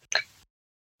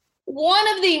 One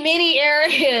of the many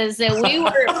areas that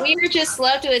we were just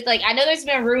left with, like, I know there's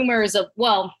been rumors of,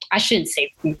 well, I shouldn't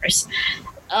say rumors.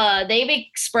 They've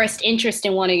expressed interest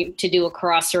in wanting to do a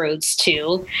Crossroads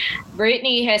 2.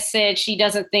 Brittany has said she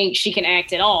doesn't think she can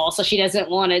act at all, so she doesn't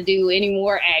want to do any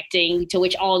more acting, to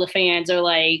which all the fans are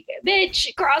like,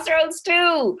 bitch, Crossroads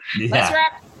 2. Let's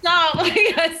wrap this up.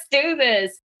 Let's do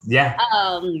this. Yeah.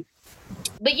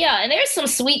 But and there's some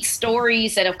sweet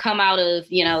stories that have come out of,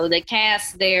 the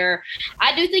cast there.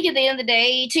 I do think at the end of the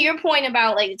day, to your point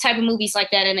about like the type of movies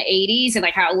like that in the 80s and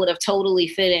like how it would have totally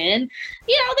fit in,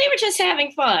 they were just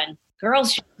having fun.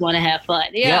 Girls just want to have fun.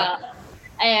 Yeah.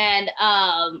 And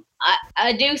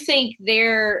I do think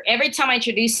every time I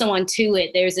introduce someone to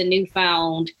it, there's a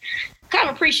newfound kind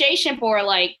of appreciation for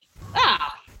like,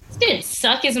 this didn't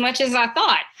suck as much as I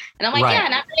thought. And I'm like,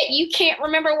 and I bet you can't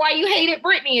remember why you hated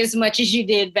Britney as much as you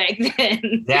did back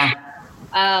then. Yeah.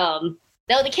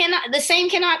 Though the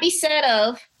same cannot be said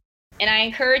of And I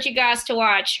encourage you guys to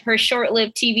watch her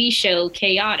short-lived TV show,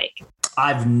 Chaotic.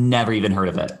 I've never even heard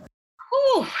of it.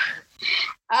 Whew.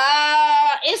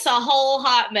 It's a whole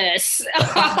hot mess.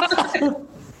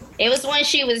 It was when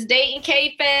she was dating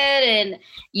K-Fed, and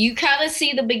you kind of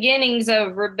see the beginnings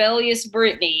of rebellious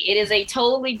Britney. It is a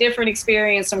totally different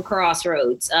experience from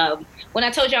Crossroads. When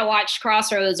I told you I watched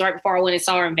Crossroads right before I went and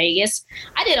saw her in Vegas,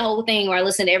 I did a whole thing where I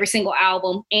listened to every single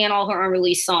album and all her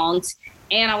unreleased songs.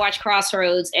 And I watched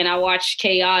Crossroads and I watched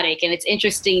Chaotic. And it's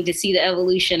interesting to see the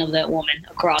evolution of that woman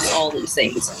across all these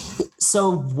things.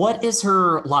 So what is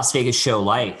her Las Vegas show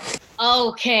like?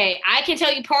 Okay, I can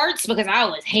tell you parts because I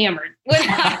was hammered when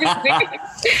I was there.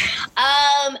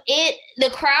 The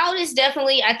crowd is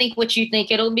definitely, I think, what you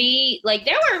think it'll be. Like,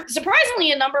 there were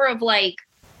surprisingly a number of like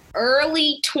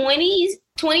early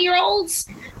 20-year-olds,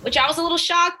 which I was a little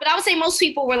shocked, but I would say most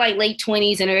people were like late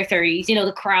 20s and their 30s, you know,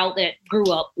 the crowd that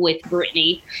grew up with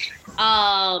Britney.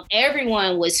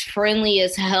 Everyone was friendly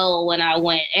as hell when I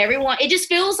went. Everyone, it just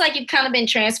feels like you've kind of been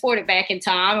transported back in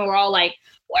time, and we're all like,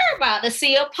 we're about to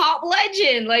see a pop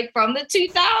legend, like from the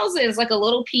 2000s, like a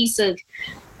little piece of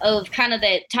kind of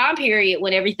that time period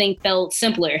when everything felt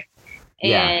simpler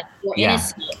and more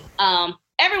innocent.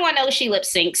 Everyone knows she lip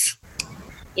syncs,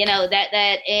 you know,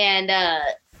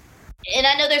 and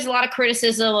I know there's a lot of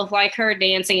criticism of like her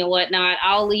dancing and whatnot.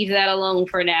 I'll leave that alone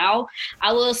for now.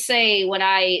 I will say when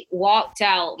I walked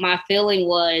out, my feeling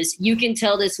was you can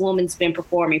tell this woman's been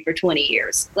performing for 20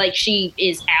 years. Like, she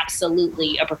is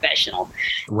absolutely a professional.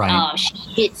 Right. She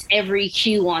hits every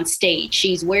cue on stage.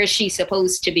 She's where she's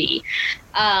supposed to be.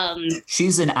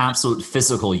 She's an absolute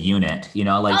physical unit, you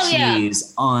know, like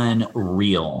she's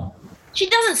unreal. She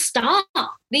doesn't stop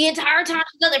the entire time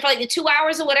she's done it for like the 2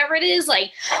 hours or whatever it is.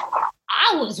 Like,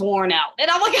 I was worn out. And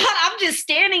I'm like, God, I'm just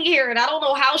standing here and I don't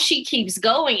know how she keeps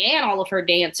going, and all of her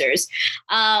dancers.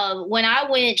 When I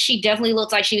went, she definitely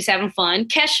looked like she was having fun.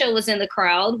 Kesha was in the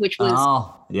crowd, which was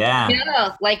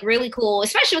like really cool,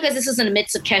 especially because this is in the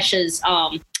midst of Kesha's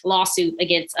lawsuit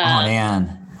against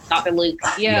Dr. Luke.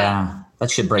 Yeah. That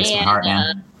shit breaks my heart,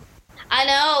 man. I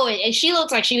know, and she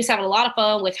looks like she was having a lot of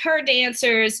fun with her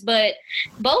dancers, but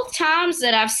both times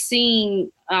that I've seen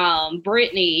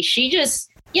Britney,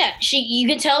 you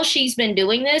can tell she's been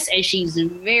doing this, and she's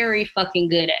very fucking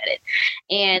good at it.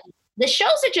 And the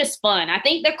shows are just fun. I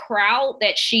think the crowd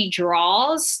that she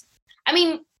draws, I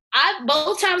mean,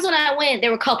 both times when I went,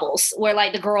 there were couples where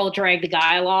like the girl dragged the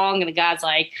guy along, and the guy's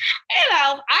like, you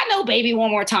know, I know Baby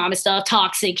One More Time and stuff,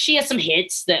 Toxic. She has some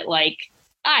hits that like,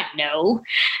 I know.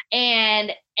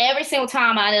 And every single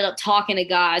time I ended up talking to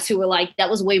guys who were like, that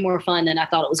was way more fun than I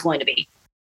thought it was going to be.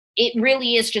 It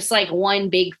really is just like one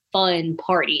big fun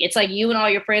party. It's like you and all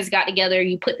your friends got together,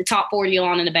 you put the top 40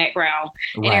 on in the background,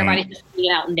 and everybody's just hanging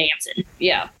out and dancing.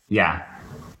 Yeah. Yeah.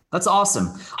 That's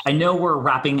awesome. I know we're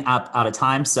wrapping up out of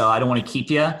time, so I don't want to keep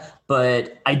you,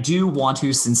 but I do want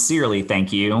to sincerely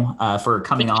thank you for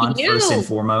coming on first and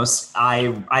foremost.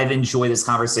 I've enjoyed this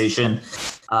conversation.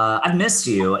 I've missed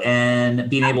you, and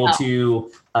being able to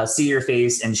see your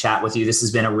face and chat with you. This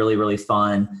has been a really, really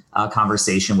fun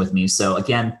conversation with me. So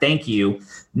again, thank you.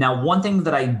 Now, one thing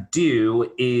that I do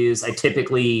is I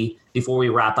typically, before we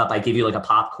wrap up, I give you like a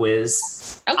pop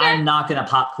quiz. Okay. I'm not going to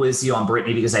pop quiz you on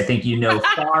Britney because I think you know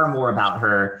far more about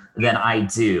her than I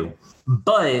do.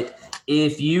 But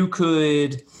if you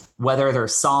could, whether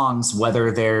there's songs,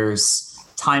 whether there's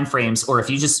timeframes, or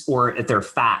if they're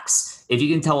facts, if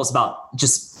you can tell us about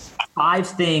just 5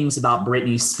 things about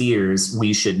Britney Spears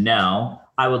we should know,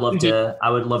 I would love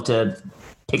to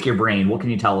pick your brain. What can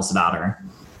you tell us about her?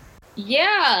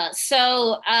 Yeah.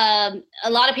 So a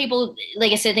lot of people,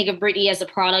 like I said, think of Britney as a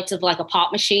product of like a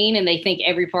pop machine, and they think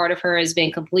every part of her has been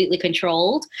completely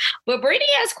controlled. But Britney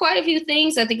has quite a few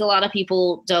things I think a lot of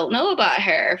people don't know about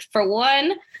her. For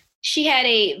one, she had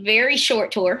a very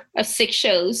short tour of 6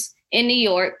 shows in New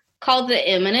York called the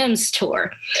M&M's Tour.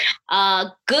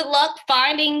 Good luck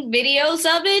finding videos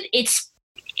of it.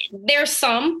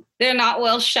 They're not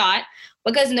well shot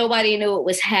because nobody knew what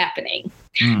was happening.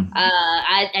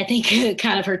 I think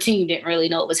kind of her team didn't really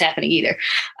know what was happening either.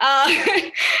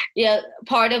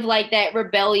 Part of like that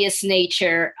rebellious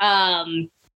nature.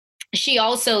 She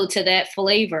also, to that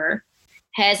flavor,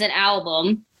 has an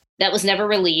album that was never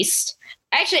released.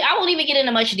 Actually, I won't even get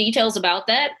into much details about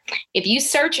that. If you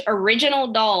search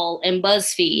Original Doll in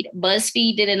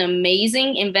BuzzFeed did an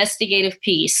amazing investigative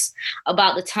piece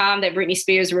about the time that Britney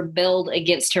Spears rebelled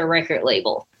against her record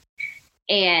label.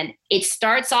 And it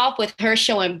starts off with her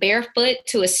showing barefoot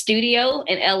to a studio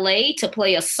in LA to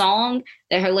play a song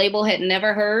that her label had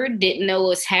never heard, didn't know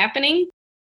was happening.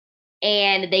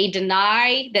 And they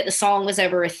deny that the song was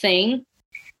ever a thing.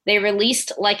 They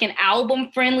released like an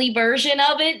album-friendly version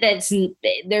of it. That's the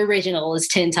original is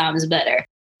 10 times better.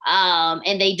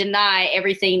 And they deny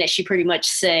everything that she pretty much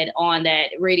said on that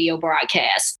radio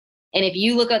broadcast. And if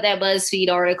you look at that BuzzFeed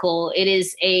article, it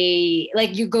is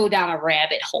you go down a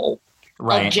rabbit hole.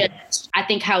 Right. Of just, I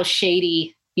think, how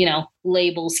shady,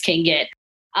 labels can get.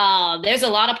 There's a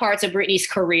lot of parts of Britney's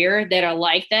career that are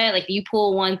like that. Like, if you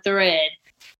pull one thread,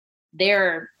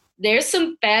 there's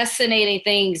some fascinating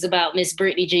things about Miss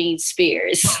Britney Jean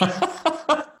Spears.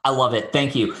 I love it.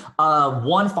 Thank you.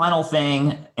 One final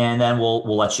thing, and then we'll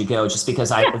let you go, just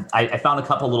because I found a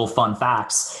couple little fun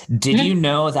facts. Did you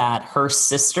know that her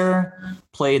sister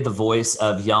played the voice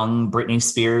of young Britney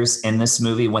Spears in this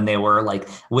movie when they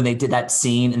did that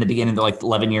scene in the beginning? They're like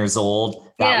 11 years old.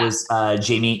 That was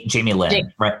Jamie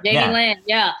Lynn, right? Jamie Lynn,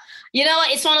 yeah.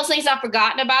 It's one of those things I've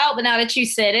forgotten about, but now that you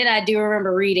said it, I do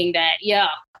remember reading that. Yeah.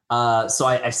 So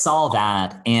I saw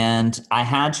that, and I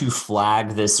had to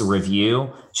flag this review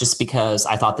just because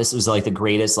I thought this was like the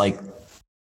greatest like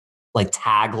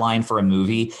tagline for a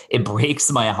movie. It breaks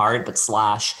my heart, but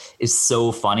Slash is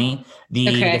so funny.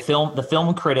 The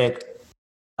film critic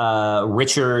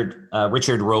Richard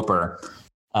Roper.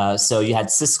 So you had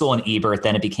Siskel and Ebert,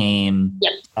 then it became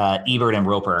Ebert and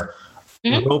Roper.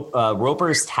 Mm-hmm.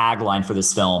 Roper's tagline for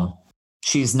this film: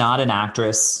 "She's not an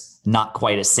actress, not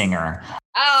quite a singer."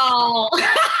 Oh,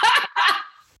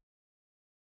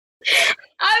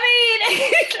 I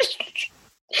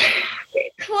mean,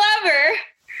 clever.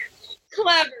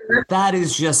 That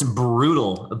is just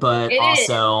brutal, but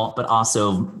also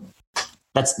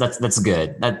that's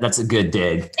good. That's a good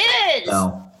dig. It is,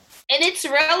 and it's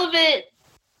relevant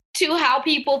to how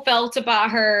people felt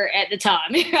about her at the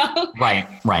time.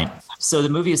 Right. So the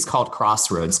movie is called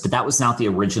Crossroads, but that was not the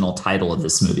original title of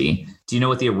this movie. Do you know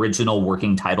what the original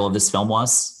working title of this film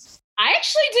was? I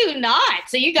actually do not.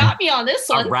 So you got me on this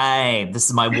one. All right. This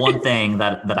is my one thing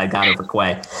that I got over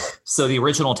Quay. So the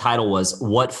original title was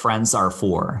What Friends Are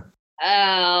For.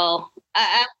 Oh,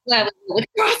 I with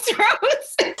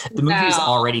Crossroads. The movie is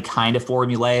already kind of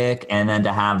formulaic, and then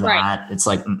to have that, it's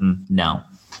like, no.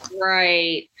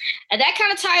 Right. And that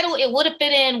kind of title, it would have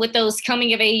fit in with those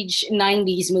coming of age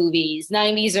 90s movies,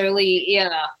 90s early.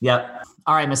 Yeah. Yep.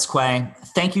 All right, Miss Quay.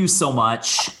 Thank you so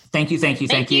much. Thank you.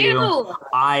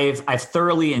 I've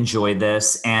thoroughly enjoyed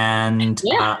this, and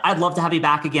I'd love to have you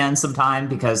back again sometime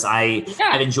because I've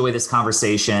enjoyed this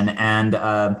conversation. And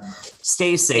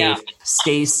stay safe,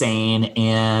 stay sane,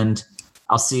 and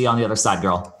I'll see you on the other side,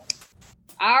 girl.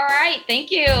 All right. Thank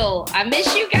you. I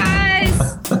miss you guys.